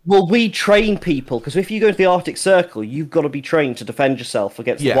 Well, we train people, because if you go to the Arctic Circle, you've got to be trained to defend yourself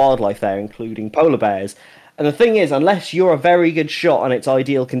against the wildlife there, including polar bears. And the thing is, unless you're a very good shot on its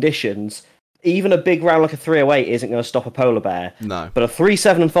ideal conditions, even a big round like a 308 isn't going to stop a polar bear. No. But a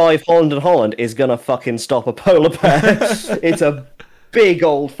 375 Holland and Holland is going to fucking stop a polar bear. It's a big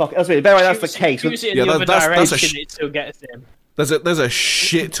old fucking... That's the case. Shoots it in the other direction, it still gets him. There's a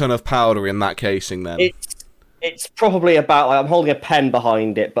shit ton of powder in that casing then. It's probably about, like, I'm holding a pen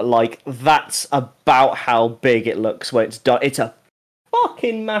behind it, but, like, that's about how big it looks when it's done. It's a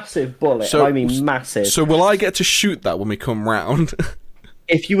fucking massive bullet. So, I mean massive. So will I get to shoot that when we come round?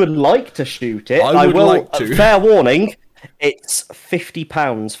 If you would like to shoot it, I would like to. Fair warning, it's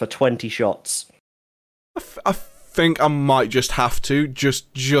 £50 for 20 shots. I think I might just have to,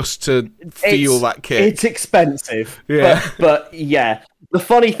 just to feel that kick. It's expensive. Yeah. But yeah. The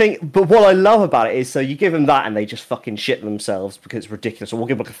funny thing, but what I love about it is, so you give them that and they just fucking shit themselves because it's ridiculous. Or we'll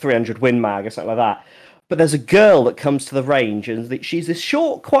give them like a 300 Win Mag or something like that. But there's a girl that comes to the range and she's this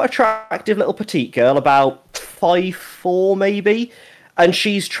short, quite attractive little petite girl, about 5'4" maybe. And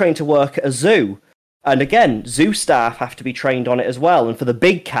she's trained to work at a zoo. And again, zoo staff have to be trained on it as well. And for the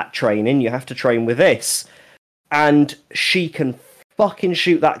big cat training, you have to train with this. And she can fucking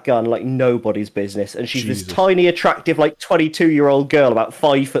shoot that gun like nobody's business. And she's this tiny, attractive, like 22-year-old girl, about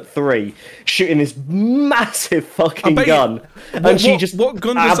 5'3", shooting this massive fucking gun. What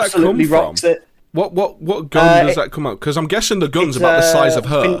gun does that come from? It. What gun does that come out? Because I'm guessing the gun's about the size of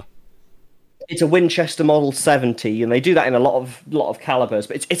her. It's a Winchester Model 70, and they do that in a lot of calibers.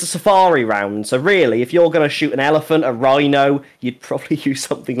 But it's a safari round, so really, if you're going to shoot an elephant, a rhino, you'd probably use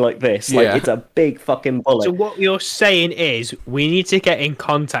something like this. Like, it's a big fucking bullet. So what you're saying is, we need to get in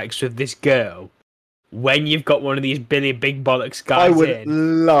contact with this girl when you've got one of these big bollocks guys. I would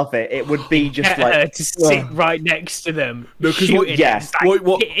love it. It would be just get like her to sit right next to them, shooting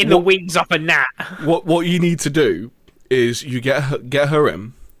hitting the wings off a gnat. What you need to do is you get her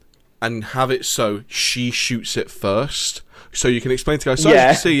in. And have it so she shoots it first, so you can explain to guys. So as you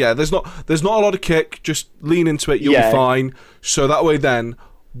can see, there's not a lot of kick. Just lean into it, you'll be fine. So that way, then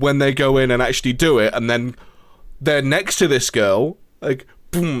when they go in and actually do it, and then they're next to this girl, like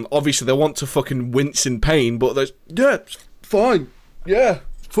boom. Obviously, they want to fucking wince in pain, but there's it's fine,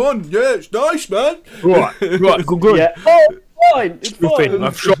 fun, it's nice, man. Right, good. Yeah. Fine, it's fine.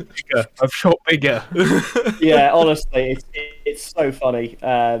 I've shot bigger. Yeah, honestly, it's so funny.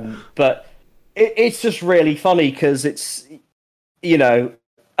 But it's just really funny because it's, you know,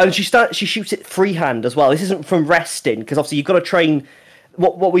 and she shoots it freehand as well. This isn't from resting, because obviously you've got to train.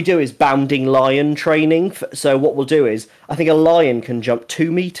 What we do is bounding lion training. So what we'll do is, I think a lion can jump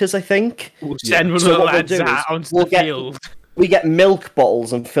 2 meters. I think. We'll send one of the lads out onto the field. We get milk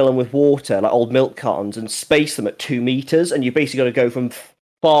bottles and fill them with water, like old milk cartons, and space them at 2 meters. And you basically got to go from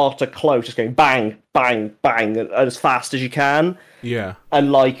far to close, just going bang, bang, bang, as fast as you can. Yeah.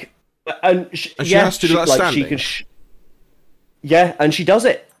 And like, she has to do that standing. And she does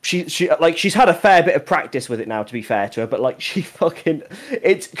it. She's had a fair bit of practice with it now, to be fair to her, but like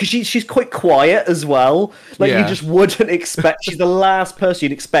it's because she's quite quiet as well. Like you just wouldn't expect. She's the last person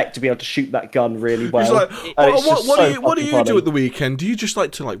you'd expect to be able to shoot that gun really well. What do you do at the weekend? Do you just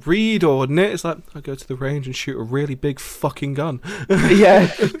like to read or knit? It's like, I go to the range and shoot a really big fucking gun.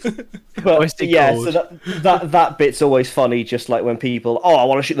 Yeah. But so that bit's always funny. Just like when people, I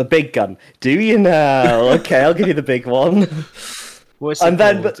want to shoot the big gun. Do you now? Okay, I'll give you the big one.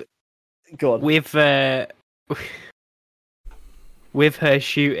 Go on. With her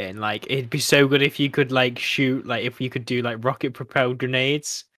shooting, like, it'd be so good if you could if you could do rocket propelled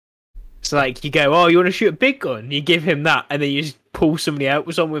grenades. So you go, you want to shoot a big gun? You give him that, and then you just pull somebody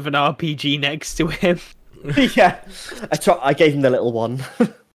else on with an RPG next to him. Yeah, I gave him the little one.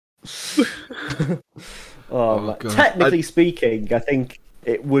 Technically speaking, I think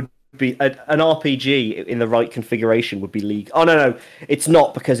it would be an RPG in the right configuration would be legal. Oh no, it's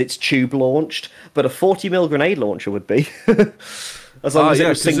not, because it's tube launched, but a 40mm grenade launcher would be. As long as it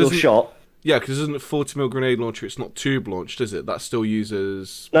was single shot. Yeah, because isn't a 40mm grenade launcher? It's not tube launched, is it? That still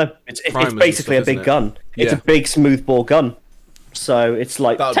uses. No, it's basically a big gun. It's a big smoothbore gun. So it's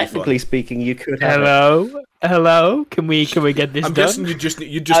technically speaking, you could. Hello. Can we get this done? I'm guessing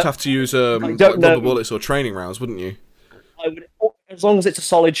you just have to use rubber bullets or training rounds, wouldn't you? as long as it's a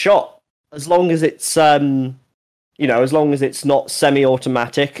solid shot, as long as it's as long as it's not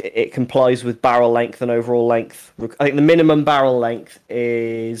semi-automatic, it complies with barrel length and overall length. I think the minimum barrel length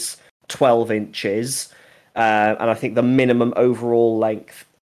is 12 inches, and I think the minimum overall length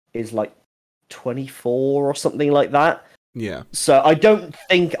is like 24 or something like that. Yeah. So I don't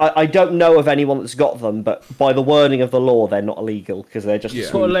know of anyone that's got them, but by the wording of the law, they're not illegal because they're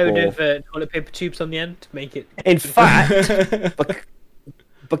just put a load of toilet paper tubes on the end to make it. In fact,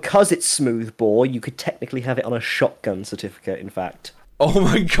 because it's smooth bore, you could technically have it on a shotgun certificate. In fact. Oh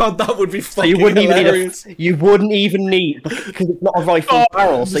my god, that would be fucking so you wouldn't hilarious. You wouldn't even need because it's not a rifle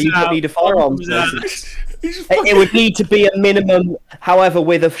barrel, so you don't need a firearms license. It would need to be a minimum. However,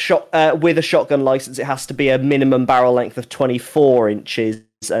 with a shotgun license, it has to be a minimum barrel length of 24 inches,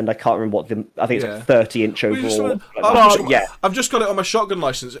 and I can't remember I think it's like 30-inch overall. I've just got it on my shotgun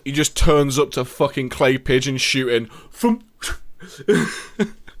license. He just turns up to fucking clay pigeon shooting.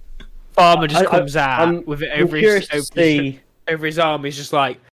 Farmer just comes out with it over his arm. He's just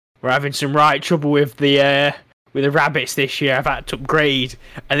like, we're having some right trouble with the rabbits this year. I've had to upgrade,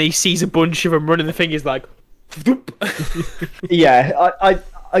 and he sees a bunch of them running the thing. He's like, yeah.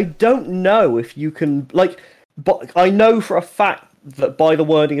 I don't know if you can but I know for a fact that by the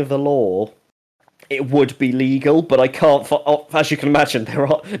wording of the law, it would be legal, but I can't. As you can imagine,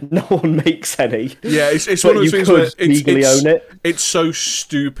 no one makes any. Yeah, it's one of those things where legally own it. It's so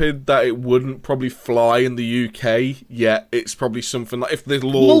stupid that it wouldn't probably fly in the UK. Yet it's probably something like if the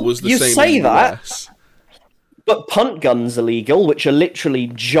law was the same in the US. But punt guns are legal, which are literally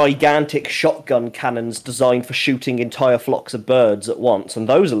gigantic shotgun cannons designed for shooting entire flocks of birds at once, and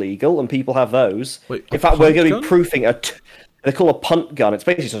those are legal, and people have those. Wait, in fact, we're going to be proofing they're called a punt gun. It's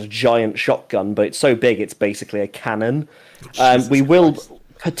basically just a giant shotgun, but it's so big it's basically a cannon. We will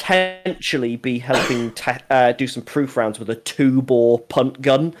potentially be helping do some proof rounds with a 2-bore punt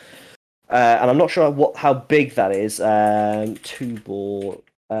gun, and I'm not sure how big that is. 2-bore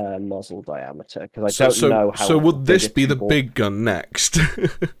muzzle diameter, because I don't know how. So would this be the big gun next?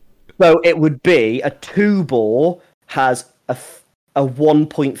 So it would be a 2-bore has a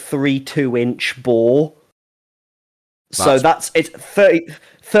 1.32-inch bore. So it's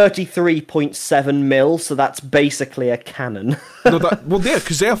 33.7 mil. So that's basically a cannon.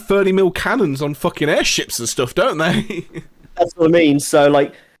 Because they have 30 mil cannons on fucking airships and stuff, don't they? That's what I mean.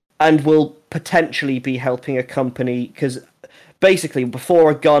 So and we'll potentially be helping a company because basically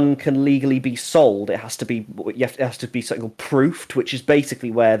before a gun can legally be sold, it has to be something called proofed, which is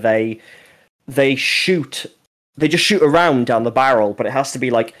basically where they just shoot a round down the barrel, but it has to be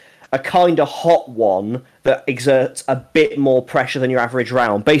like a kind of hot one that exerts a bit more pressure than your average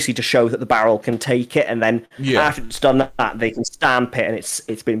round, basically to show that the barrel can take it, and then after it's done that, they can stamp it and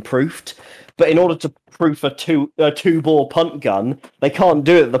it's been proofed. But in order to proof a 2-bore punt gun, they can't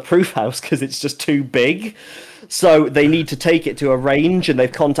do it at the proof house because it's just too big. So they need to take it to a range, and they've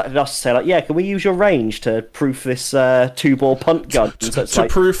contacted us to say, yeah, can we use your range to proof this 2-bore punt gun? To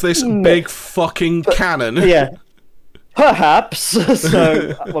proof this big fucking cannon? Yeah. Perhaps.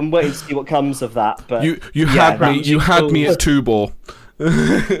 So I'm waiting to see what comes of that. But you had me at 2-bore.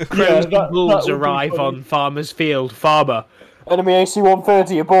 Crows and wolves arrive on Farmer's field. Farmer, enemy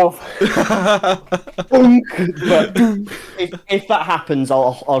AC-130 above. But if that happens,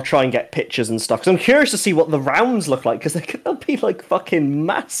 I'll try and get pictures and stuff. Because I'm curious to see what the rounds look like, because they'll be like fucking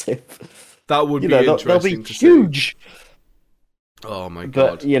massive. That would be interesting. They'll be huge. See. Oh my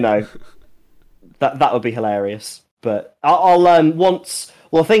god! But that would be hilarious. But I'll once.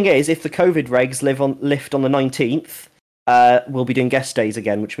 Well, the thing is, if the COVID regs lift on the 19th, we'll be doing guest days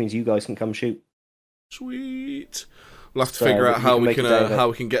again, which means you guys can come shoot. Sweet. We'll have to figure out how we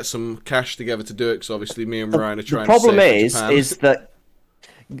can get some cash together to do it, because obviously me and Ryan are trying. The problem is that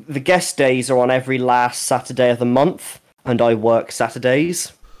the guest days are on every last Saturday of the month, and I work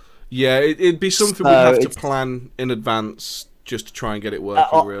Saturdays. Yeah, it'd be something we'd have to plan in advance just to try and get it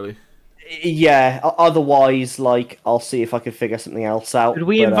working. Really. Yeah. Otherwise, I'll see if I can figure something else out. Could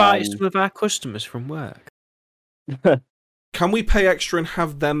we invite some of our customers from work? Can we pay extra and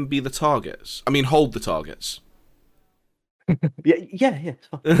have them be the targets? I mean, hold the targets. Yeah.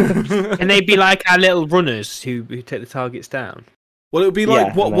 Can they be like our little runners who take the targets down? Well, it would be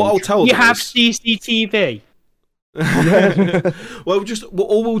like what I'll tell them. You have CCTV. Well,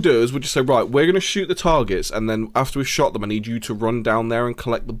 all we'll do is we'll just say, right, we're going to shoot the targets, and then after we've shot them, I need you to run down there and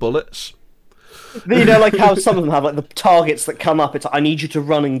collect the bullets. Like how some of them have the targets that come up. It's I need you to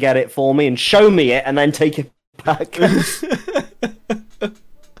run and get it for me and show me it, and then take it back.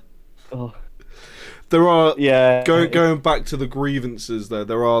 Oh. There are going back to the grievances.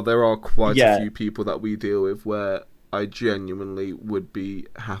 There are quite a few people that we deal with where I genuinely would be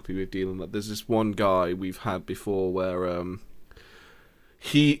happy with dealing with. There's this one guy we've had before where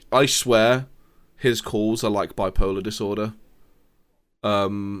I swear his calls are like bipolar disorder.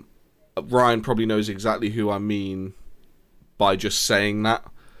 Ryan probably knows exactly who I mean by just saying that,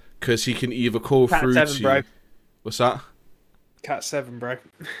 because he can either call Cat through 7, to... bro. What's that? Cat 7, bro.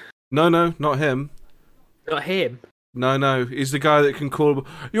 No, not him. Not him. No, he's the guy that can call.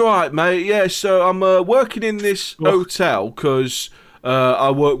 You're alright, mate. Yeah, so I'm working in this hotel because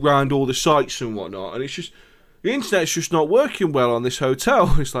I work round all the sites and whatnot, and it's just the internet's just not working well on this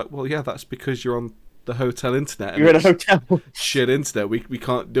hotel. It's like, well, yeah, that's because you're on the hotel internet. You're in a hotel. Shit internet. We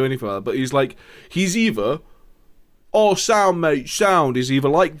can't do anything about it. But he's either, sound, mate, sound is either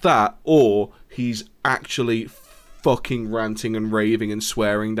like that, or he's actually fucking ranting and raving and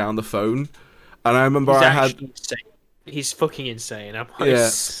swearing down the phone. And I remember He's fucking insane. I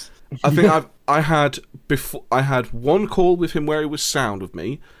think I had one call with him where he was sound with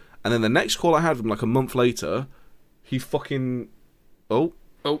me, and then the next call I had with him like a month later, he fucking we've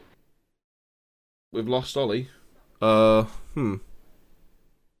lost Ollie. Oh, now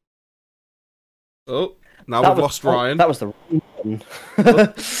we've lost Ryan. That was the wrong one.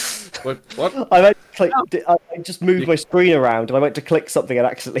 What? I just moved my screen around and I went to click something and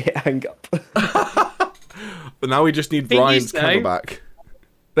accidentally hit hang up. But now we just need Ryan's camera back.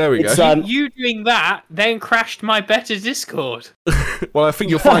 There we go. You doing that then crashed my better Discord. Well, I think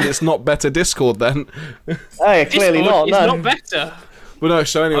you'll find it's not better Discord then. Hey, clearly Discord not. It's not better. Well, no.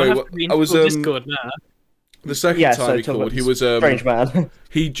 So anyway, I was Discord now. The second time he called, he was strange man.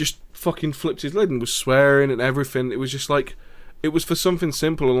 He just fucking flipped his lid and was swearing and everything. It was just like, it was for something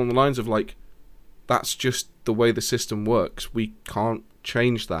simple along the lines of like, that's just the way the system works. We can't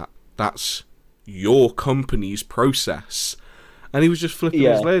change that. That's your company's process. And he was just flipping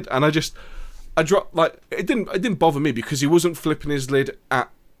his lid, and I dropped, like, it didn't bother me because he wasn't flipping his lid at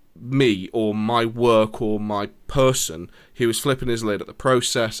me or my work or my person. He was flipping his lid at the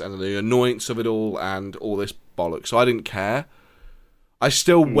process and the annoyance of it all and all this bollocks. So I didn't care. I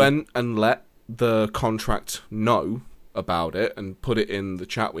still went and let the contract know about it and put it in the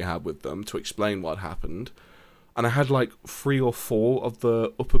chat we had with them to explain what happened. And I had like 3 or 4 of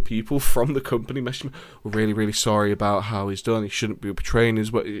the upper people from the company messaging me, we're really, really sorry about how he's done. He shouldn't be betraying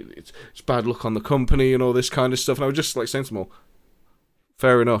his work. It's bad luck on the company and all this kind of stuff. And I was just like saying to them all,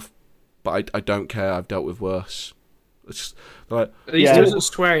 fair enough, but I don't care. I've dealt with worse. It's just, like, at least he wasn't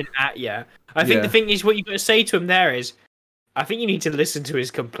swearing at you. I think the thing is, what you've got to say to him there is, I think you need to listen to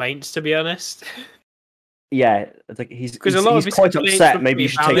his complaints, to be honest. Yeah, it's like he's quite complaints upset. Maybe you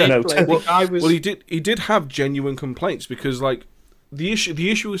should take note. Well, he did have genuine complaints because like the issue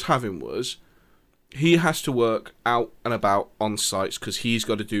he was having was he has to work out and about on sites because he's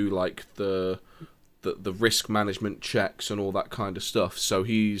got to do like the risk management checks and all that kind of stuff. So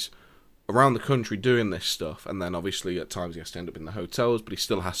he's around the country doing this stuff, and then obviously at times he has to end up in the hotels, but he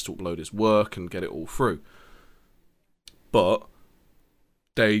still has to upload his work and get it all through. But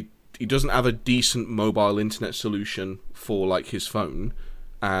he doesn't have a decent mobile internet solution for like his phone,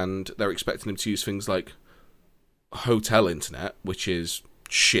 and they're expecting him to use things like hotel internet, which is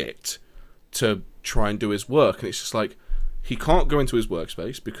shit, to try and do his work. And it's just like, he can't go into his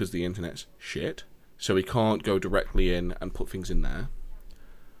workspace because the internet's shit, so he can't go directly in and put things in there.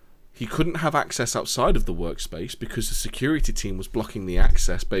 He couldn't have access outside of the workspace because the security team was blocking the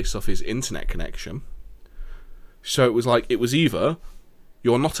access based off his internet connection. So it was like, it was either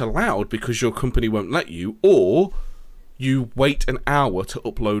you're not allowed because your company won't let you, or you wait an hour to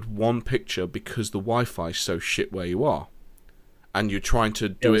upload one picture because the Wi-Fi's so shit where you are. And you're trying to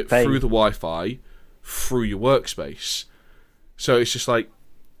do it through the Wi-Fi, through your workspace. So it's just like,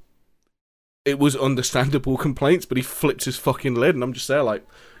 it was understandable complaints, but he flipped his fucking lid, and I'm just there like,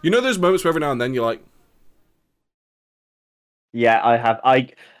 you know those moments where every now and then you're like... Yeah, I have.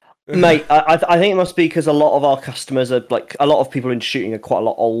 Mate, I think it must be because a lot of our customers are like, a lot of people in shooting are quite a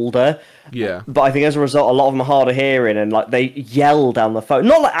lot older. Yeah. But I think as a result, a lot of them are hard of hearing, and like they yell down the phone,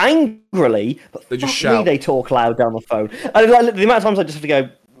 not like angrily, but they just shout. They talk loud down the phone. And like, the amount of times I just have to go,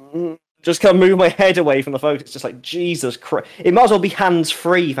 just kind of move my head away from the phone. It's just like, Jesus Christ! It might as well be hands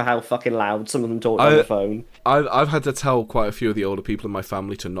free for how fucking loud some of them talk on the phone. I've had to tell quite a few of the older people in my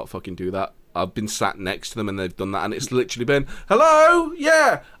family to not fucking do that. I've been sat next to them and they've done that, and it's literally been, hello,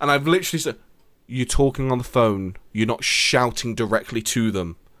 yeah, and I've literally said, you're talking on the phone, you're not shouting directly to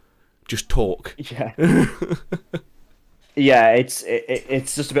them, just talk. Yeah. Yeah, it's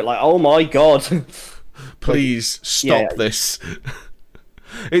just a bit like, oh my god, please stop this.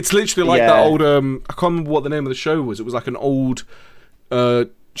 It's literally like that old I can't remember what the name of the show was. It was like an old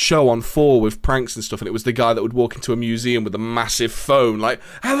show on 4 with pranks and stuff, and it was the guy that would walk into a museum with a massive phone, like,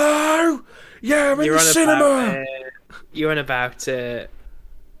 "Hello, yeah, I'm in the cinema." You're on about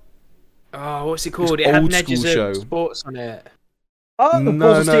what's it called? It's It had old Nedges school show. of Sports on it. Oh, No,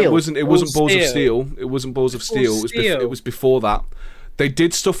 Balls of Steel. it wasn't. It wasn't Balls of Steel. It wasn't Balls of Steel. It was before that. They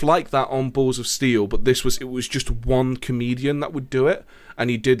did stuff like that on Balls of Steel, but it was just one comedian that would do it, and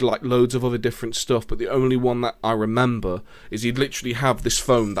he did like loads of other different stuff. But the only one that I remember is he'd literally have this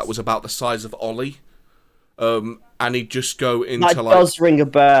phone that was about the size of Ollie, and he'd just go into That does ring a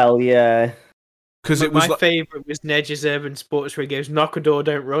bell, yeah. Because it was my favourite was Nedges Urban Sports where he goes, "Knock a door,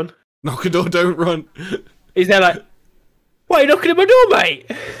 don't run." Knock a door, don't run. Is there like, why are you knocking at my door,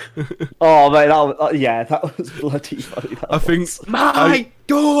 mate? Oh, mate, that was bloody funny. I think my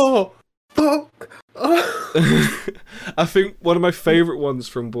door. Fuck. I think one of my favourite ones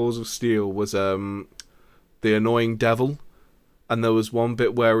from Balls of Steel was the annoying devil, and there was one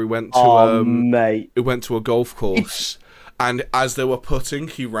bit where we went to mate. it went to a golf course. And as they were putting,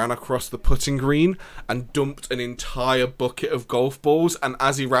 he ran across the putting green and dumped an entire bucket of golf balls. And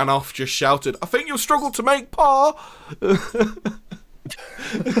as he ran off, just shouted, "I think you'll struggle to make par." And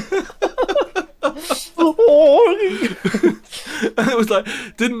it was like,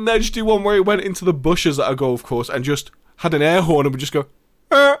 didn't Nedge do one where he went into the bushes at a golf course and just had an air horn and would just go,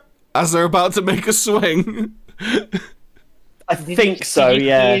 as they're about to make a swing? I think so,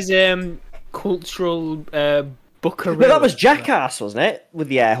 yeah. His cultural Buckaroo. No, that was Jackass, wasn't it? With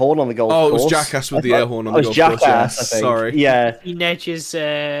the air horn on the golf course. Oh, it was Jackass with the air horn on the golf Jackass, course. I think. Sorry. Yeah. Nedge's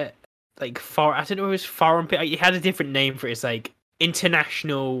like I don't know if it was foreign. He had a different name for it. It's like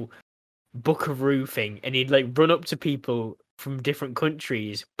international Buckaroo thing, and he'd like run up to people from different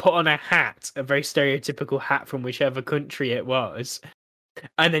countries, put on a hat, a very stereotypical hat from whichever country it was,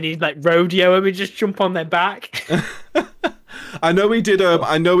 and then he'd like rodeo him and just jump on their back. I know he did.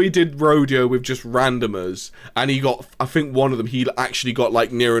 I know he did rodeo with just randomers, and he got. I think one of them he actually got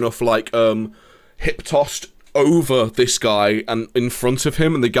like near enough, like hip tossed over this guy and in front of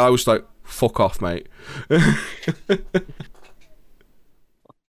him, and the guy was like, "Fuck off, mate."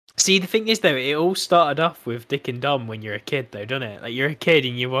 See, the thing is though, it all started off with Dick and Dom when you're a kid, though, doesn't it? Like you're a kid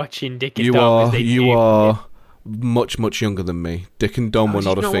and you're watching Dick and Dom. You are much younger than me. Dick and Dom were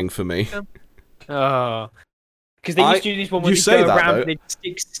not a thing for me. Oh. Because they used to do this one where they go around and they'd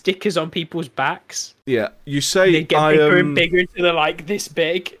stick stickers on people's backs. Yeah, you say they get bigger and bigger until they're like this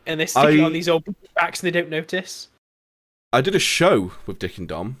big, and they stick it on these old people's backs and they don't notice. I did a show with Dick and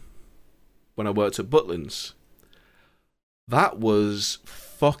Dom when I worked at Butlins. That was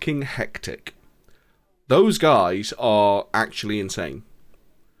fucking hectic. Those guys are actually insane.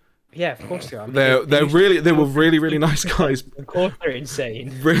 Yeah, of course they are. I mean, they were really nice guys. Of course they're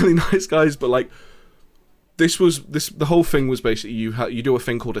insane. Really nice guys, but like. The whole thing was basically you do a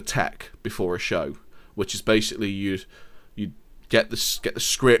thing called a tech before a show, which is basically you get the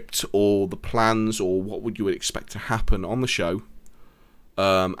script or the plans or what would you expect to happen on the show,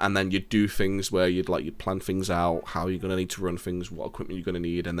 and then you do things where you'd plan things out, how you're gonna need to run things, what equipment you're gonna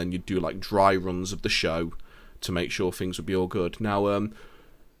need, and then you do like dry runs of the show to make sure things would be all good. Now,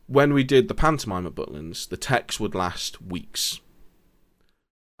 when we did the pantomime at Butlins, the techs would last weeks.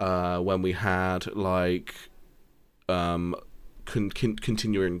 When we had like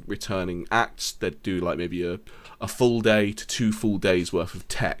continuing returning acts, they'd do like maybe a full day to 2 full days worth of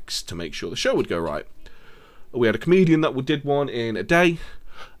techs to make sure the show would go right. We had a comedian that did one in a day.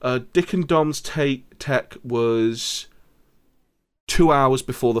 Dick and Dom's tech was 2 hours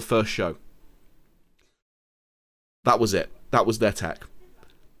before the first show. That was it. That was their tech.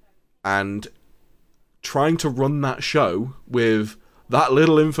 And trying to run that show with that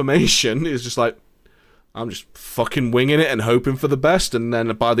little information is just like, I'm just fucking winging it and hoping for the best, and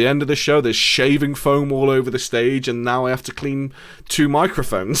then by the end of the show there's shaving foam all over the stage, and now I have to clean 2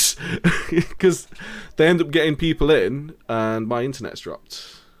 microphones because they end up getting people in and my internet's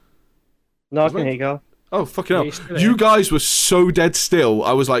dropped. No, I can hear you go. Oh, fucking hell. You guys were so dead still,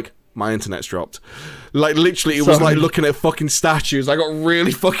 I was like, my internet's dropped. Like, literally, it was like looking at fucking statues. I got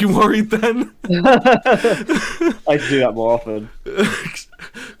really fucking worried then. I do that more often.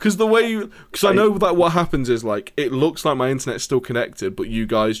 Because I know that what happens is, like, it looks like my internet's still connected, but you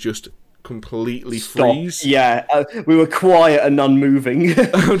guys just completely freeze. Yeah, we were quiet and unmoving.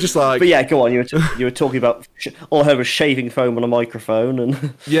 I'm just like... But yeah, go on, you were talking about... all I heard was shaving foam on a microphone,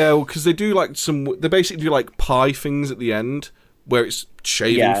 and... Yeah, well, because they do, like, they basically do, like, pie things at the end, where it's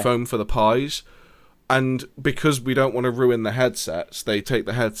shaving foam for the pies. And because we don't want to ruin the headsets, they take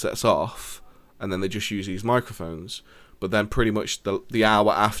the headsets off, and then they just use these microphones. But then pretty much the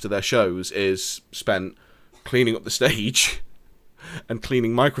hour after their shows is spent cleaning up the stage and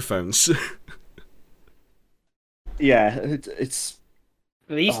cleaning microphones. Yeah, it's.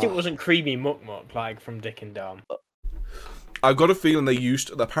 At least it wasn't Creamy Muck Muck like from Dick and Dom. I've got a feeling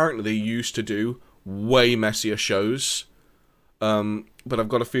apparently they used to do way messier shows. But I've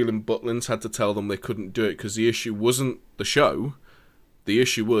got a feeling Butlins had to tell them they couldn't do it because the issue wasn't the show. The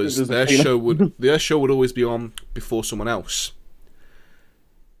issue was their show would always be on before someone else.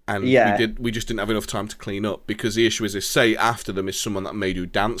 And we just didn't have enough time to clean up because the issue is say after them is someone that made you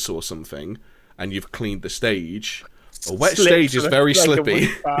dance or something and you've cleaned the stage. A wet stage is very slippy.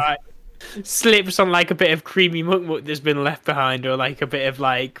 Slips on like a bit of creamy muck muck that's been left behind, or like a bit of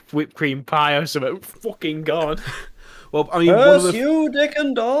like whipped cream pie or something. Fucking god. Well, I mean, Dick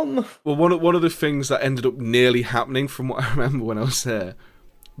and Dom. Well, one of the things that ended up nearly happening, from what I remember when I was there,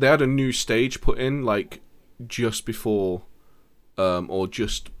 they had a new stage put in like just before, or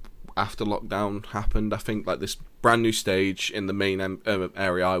just after lockdown happened. I think like this brand new stage in the main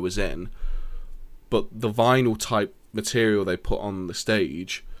area I was in, but the vinyl type material they put on the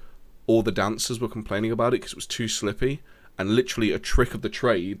stage, all the dancers were complaining about it because it was too slippy. And literally a trick of the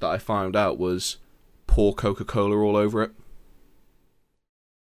trade that I found out was pour Coca-Cola all over it.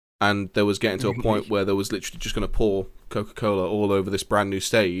 And there was getting to a point where there was literally just going to pour Coca-Cola all over this brand new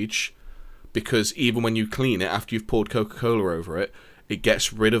stage, because even when you clean it after you've poured Coca-Cola over it, it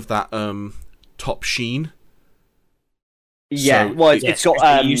gets rid of that top sheen. Yeah, so well, it's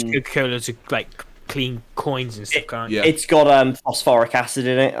got use Coca-Cola to like clean coins and stuff, can't you? Yeah. It's got phosphoric acid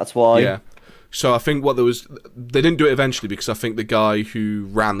in it. That's why. Yeah. So I think they didn't do it eventually because I think the guy who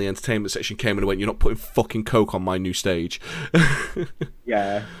ran the entertainment section came in and went, "You're not putting fucking Coke on my new stage."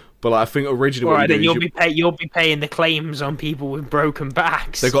 Yeah. But like, I think originally, all right, then you'll be paying the claims on people with broken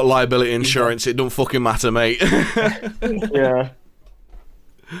backs. They got liability insurance. It don't fucking matter, mate. Yeah.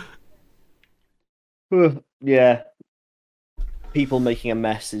 Yeah. People making a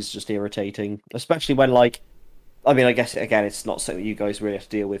mess is just irritating, especially when like. I mean, I guess, again, it's not something you guys really have to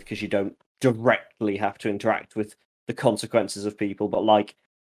deal with because you don't directly have to interact with the consequences of people, but, like,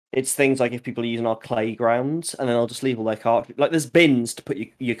 it's things like if people are using our playgrounds and then they'll just leave all their cartridges. Like, there's bins to put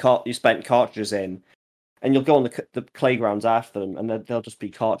your spent cartridges in, and you'll go on the playgrounds after them, and they'll just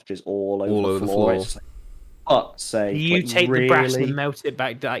be cartridges all over the floor. It's like, fuck's sake. You take the brass and melt it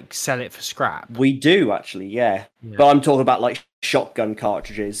back, like, sell it for scrap? We do, actually, yeah. But I'm talking about, like, shotgun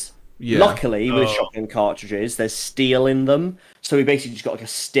cartridges. Yeah. Luckily, with shotgun cartridges, there's steel in them, so we basically just got like a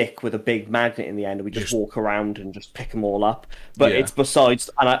stick with a big magnet in the end, and we just walk around and just pick them all up. But it's besides,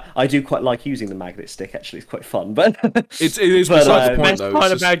 and I do quite like using the magnet stick. Actually, it's quite fun. But it is besides the point, though. Best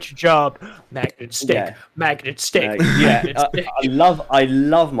part about your job: magnet stick, magnet stick. I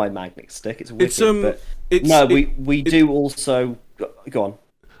love my magnet stick. It's wicked. We do also go on.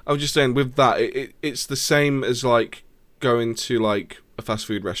 I was just saying with that, it's the same as like going to like a fast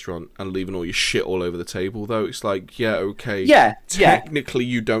food restaurant and leaving all your shit all over the table, though. It's like, technically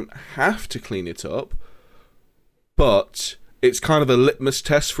you don't have to clean it up, but it's kind of a litmus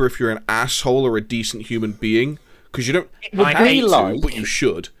test for if you're an asshole or a decent human being, because you don't but you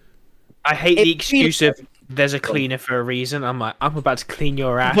should. I hate the excuse of there's a cleaner for a reason. I'm like, I'm about to clean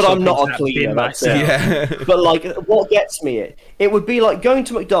your ass, but I'm not a cleaner myself. Yeah. But like, what gets me it would be like going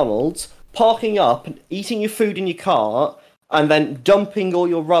to McDonald's, parking up, eating your food in your car, and then dumping all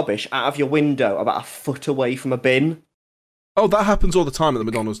your rubbish out of your window about a foot away from a bin. Oh, that happens all the time at the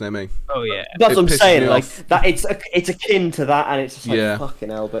McDonald's near me. Oh yeah, that's what I'm saying. Like that, it's akin to that, and it's just like fucking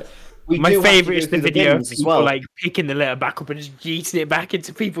hell. But my favourite is the video of people like picking the litter back up and just yeeting it back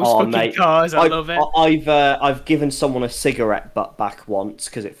into people's fucking cars. I love it. I've given someone a cigarette butt back once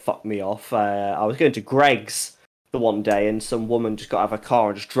because it fucked me off. I was going to Greg's the one day, and some woman just got out of her car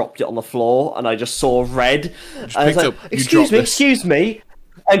and just dropped it on the floor, and I just saw red. And I was like, excuse me.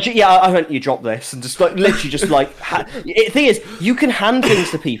 And I went, you dropped this, and just like literally just like. The thing is, you can hand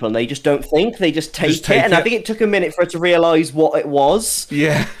things to people, and they just don't think; they just take it. And I think it took a minute for her to realise what it was.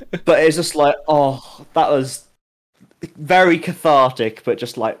 Yeah, but it's just like, oh, that was very cathartic, but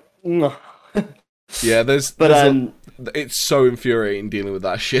just like. Yeah, it's so infuriating dealing with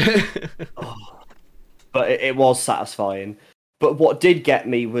that shit. But it was satisfying. But what did get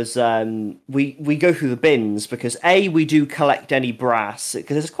me was we go through the bins because we do collect any brass,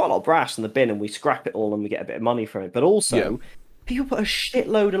 because there's quite a lot of brass in the bin, and we scrap it all and we get a bit of money from it. But also, people put a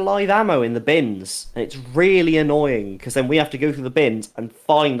shitload of live ammo in the bins, and it's really annoying because then we have to go through the bins and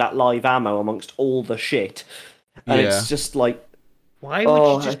find that live ammo amongst all the shit, and it's just like, why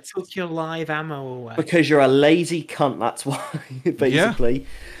would you just put your live ammo away? Because you're a lazy cunt. That's why, basically.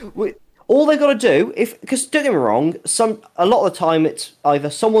 all they got to do, because don't get me wrong, a lot of the time it's either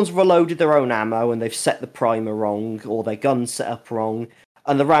someone's reloaded their own ammo and they've set the primer wrong, or their gun's set up wrong,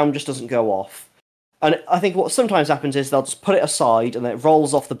 and the round just doesn't go off. And I think what sometimes happens is they'll just put it aside and then it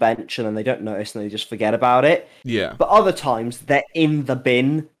rolls off the bench and then they don't notice and they just forget about it. Yeah. But other times they're in the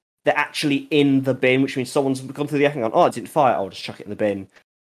bin. They're actually in the bin, which means someone's gone through the effing and gone, oh, it didn't fire, I'll just chuck it in the bin.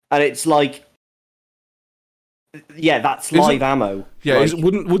 And it's like, yeah, that's live ammo. Yeah, like,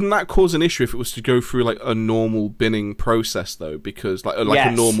 wouldn't that cause an issue if it was to go through like a normal binning process though? Because yes,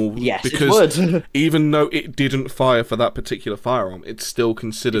 a normal, yes, because it would. even though it didn't fire for that particular firearm, it's still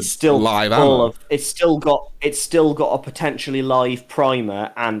considered live ammo. It's still got a potentially live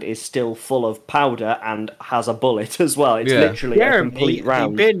primer and is still full of powder and has a bullet as well. It's literally a complete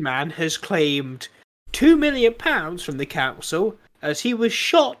round. The bin man has claimed £2 million from the council as he was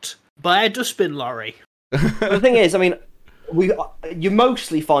shot by a dustbin lorry. The thing is, I mean, you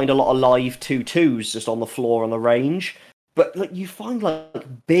mostly find a lot of live 2.2s just on the floor on the range, but like you find like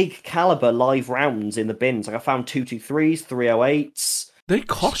big caliber live rounds in the bins. Like I found 223s, 308s. They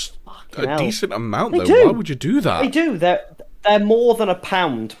cost a decent amount though. Do. Why would you do that? They do. They're more than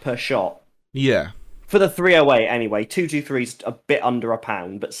 £1 per shot. Yeah. For the 308 anyway, 223's a bit under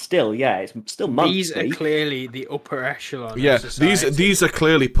 £1, but still, yeah, it's still monthly. These are clearly the upper echelon. Yeah, of society. these are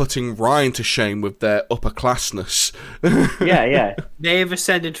clearly putting Ryan to shame with their upperclassness. Yeah. They have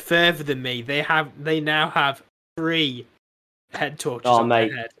ascended further than me. They now have 3 head torches on their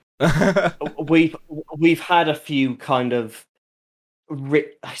head. We've had a few kind of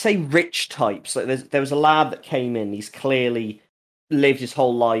rich types. Like there was a lad that came in. He's clearly lived his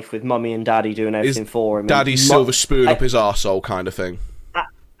whole life with mummy and daddy doing everything for him. Daddy's silver spoon up his arsehole kind of thing.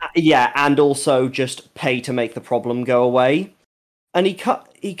 Yeah, and also just pay to make the problem go away. And he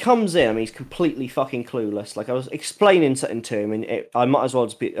comes in, I mean, he's completely fucking clueless. Like, I was explaining something to him, and I might as well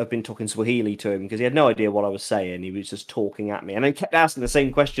have been talking Swahili to him, because he had no idea what I was saying. He was just talking at me, and I kept asking the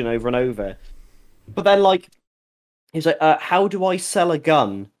same question over and over. But then, like, he's like, how do I sell a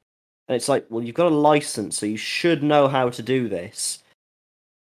gun? And it's like, well, you've got a license, so you should know how to do this.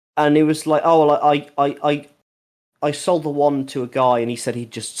 And he was like, oh, well, I sold the one to a guy, and he said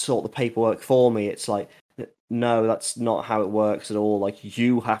he'd just sort the paperwork for me. It's like, no, that's not how it works at all. Like,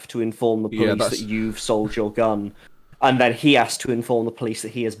 you have to inform the police that you've sold your gun. And then he has to inform the police that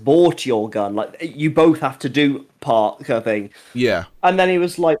he has bought your gun. Like, you both have to do part kind of thing. Yeah. And then he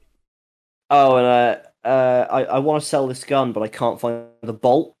was like, oh, and I want to sell this gun, but I can't find the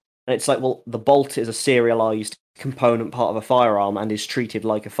bolt. And it's like, well, the bolt is a serialized component part of a firearm and is treated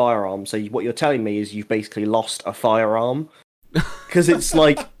like a firearm. So what you're telling me is you've basically lost a firearm. Because it's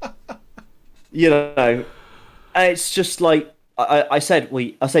like, you know, and it's just like, I said,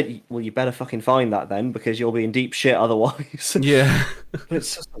 well, you better fucking find that then, because you'll be in deep shit otherwise. Yeah.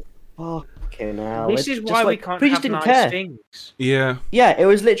 It's just like, fucking hell. This is why we can't have nice things. Yeah. Yeah, it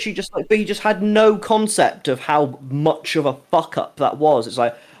was literally just like, but he just had no concept of how much of a fuck up that was. It's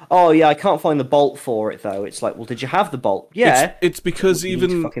like, oh yeah, I can't find the bolt for it though. It's like, well, did you have the bolt? Yeah. It's because you need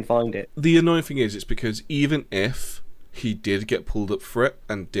to fucking find it. The annoying thing is, it's because even if he did get pulled up for it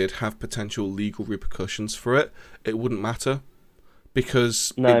and did have potential legal repercussions for it, it wouldn't matter.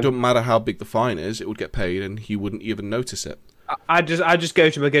 Because it doesn't matter how big the fine is, it would get paid and he wouldn't even notice it. I just go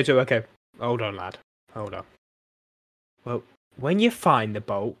to him, okay, hold on, lad. Hold on. Well, when you find the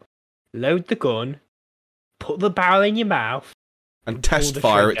bolt, load the gun, put the barrel in your mouth, and test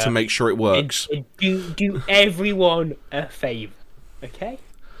fire it to make sure it works. And do everyone a favour, okay?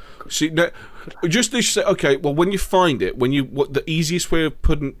 See, no, just this. Okay, well, when you find it, the easiest way of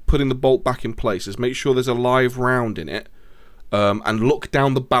putting the bolt back in place is make sure there's a live round in it, and look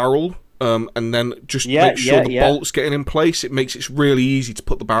down the barrel, and then just make sure the bolt's getting in place. It makes it really easy to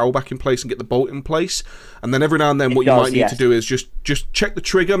put the barrel back in place and get the bolt in place. And then every now and then, what you might need to do is just check the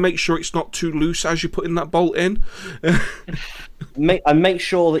trigger, make sure it's not too loose as you're putting that bolt in. Make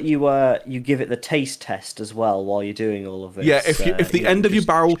sure that you give it the taste test as well while you're doing all of this. Yeah, if the end of your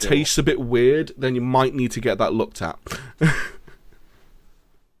barrel tastes a bit weird, then you might need to get that looked at.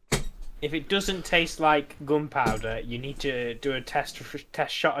 If it doesn't taste like gunpowder, you need to do a test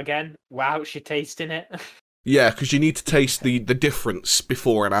shot again whilst you're tasting it. Yeah, because you need to taste the difference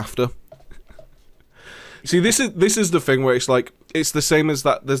before and after. See, this is the thing where it's like, it's the same as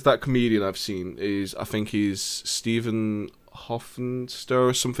that. There's that comedian I've seen. I think he's Stephen Hoffenster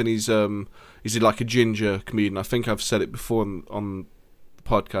or something. He's like a ginger comedian. I think I've said it before on the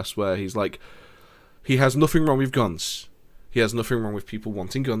podcast, where he's like, he has nothing wrong with guns. He has nothing wrong with people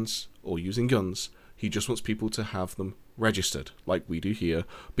wanting guns or using guns. He just wants people to have them registered, like we do here,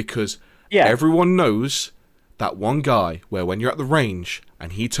 because everyone knows that one guy where when you're at the range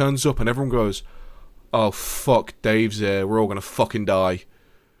and he turns up and everyone goes, "Oh fuck, Dave's here, we're all gonna fucking die."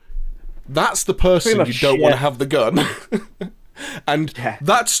 That's the person you don't want to have the gun. And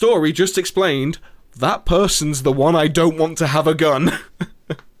that story just explained that person's the one I don't want to have a gun.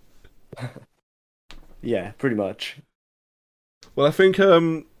 Yeah, pretty much. Well, I think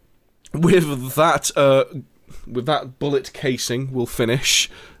with that bullet casing, we'll finish.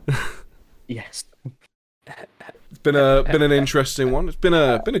 Yes. It's been an interesting one. It's been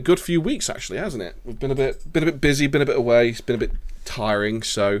a good few weeks actually, hasn't it? We've been a bit busy, been a bit away. It's been a bit tiring.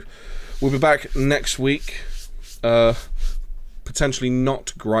 So we'll be back next week. Potentially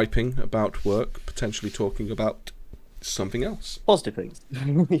not griping about work. Potentially talking about something else. Positive things.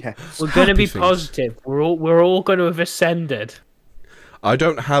 Yeah. We're going to be positive. We're all going to have ascended. I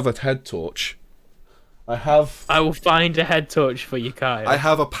don't have a head torch. I will find a head torch for you, Kyle. I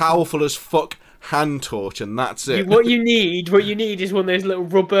have a powerful as fuck hand torch, and that's it. What you need is one of those little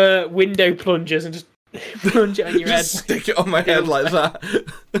rubber window plungers, and just plunge it on your head. Stick it on my head like that.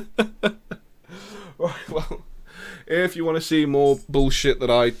 Right, well, if you want to see more bullshit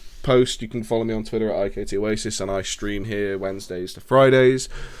that I post, you can follow me on Twitter at IKTOasis, and I stream here Wednesdays to Fridays.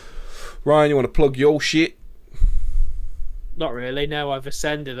 Ryan, you want to plug your shit? Not really. No, I've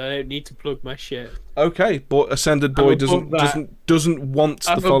ascended. I don't need to plug my shit. Okay, but Ascended Boy doesn't want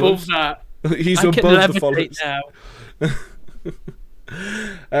the followers. I'm above that. He's above the followers now.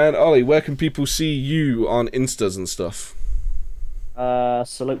 And Ollie, where can people see you on Instas and stuff?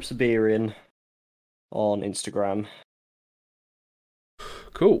 Salope Siberian on Instagram.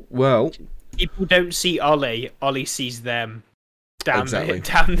 Cool. Well, people don't see Ollie. Ollie sees them down exactly.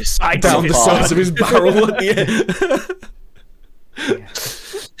 down the sides down of the sides of his barrel. Yeah.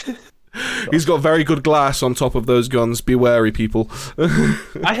 He's got very good glass on top of those guns. Be wary, people.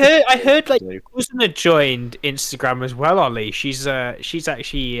 I heard like Cousin had joined Instagram as well, Ollie. She's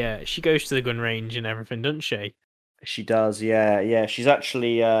actually she goes to the gun range and everything, doesn't she? She does, yeah. She's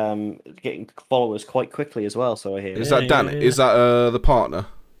actually getting followers quite quickly as well. So I hear. Is that Dan? Yeah. Is that the partner?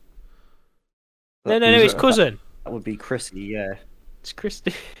 No, it's Cousin. That would be Chrissy, yeah. It's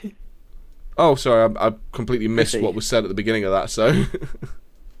Christy. Oh, sorry, I completely missed what was said at the beginning of that. So.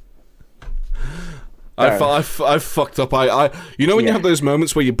 I fucked up. You know when you have those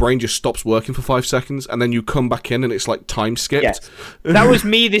moments where your brain just stops working for 5 seconds and then you come back in and it's like time skipped? Yes. That was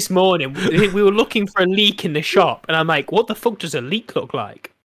me this morning. We were looking for a leak in the shop and I'm like, what the fuck does a leak look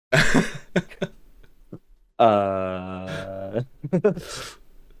like? Where are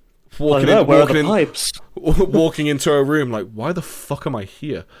the pipes? Walking into a room like, why the fuck am I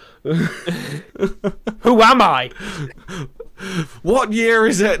here? Who am I? What year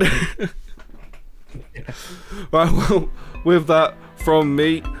is it? Right, well, with that from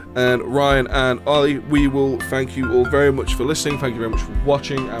me and Ryan and Ollie, we will thank you all very much for listening. Thank you very much for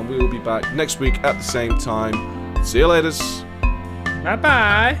watching, and we will be back next week at the same time. See you later. Bye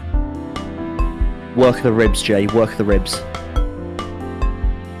bye. Work the ribs, Jay. Work the ribs.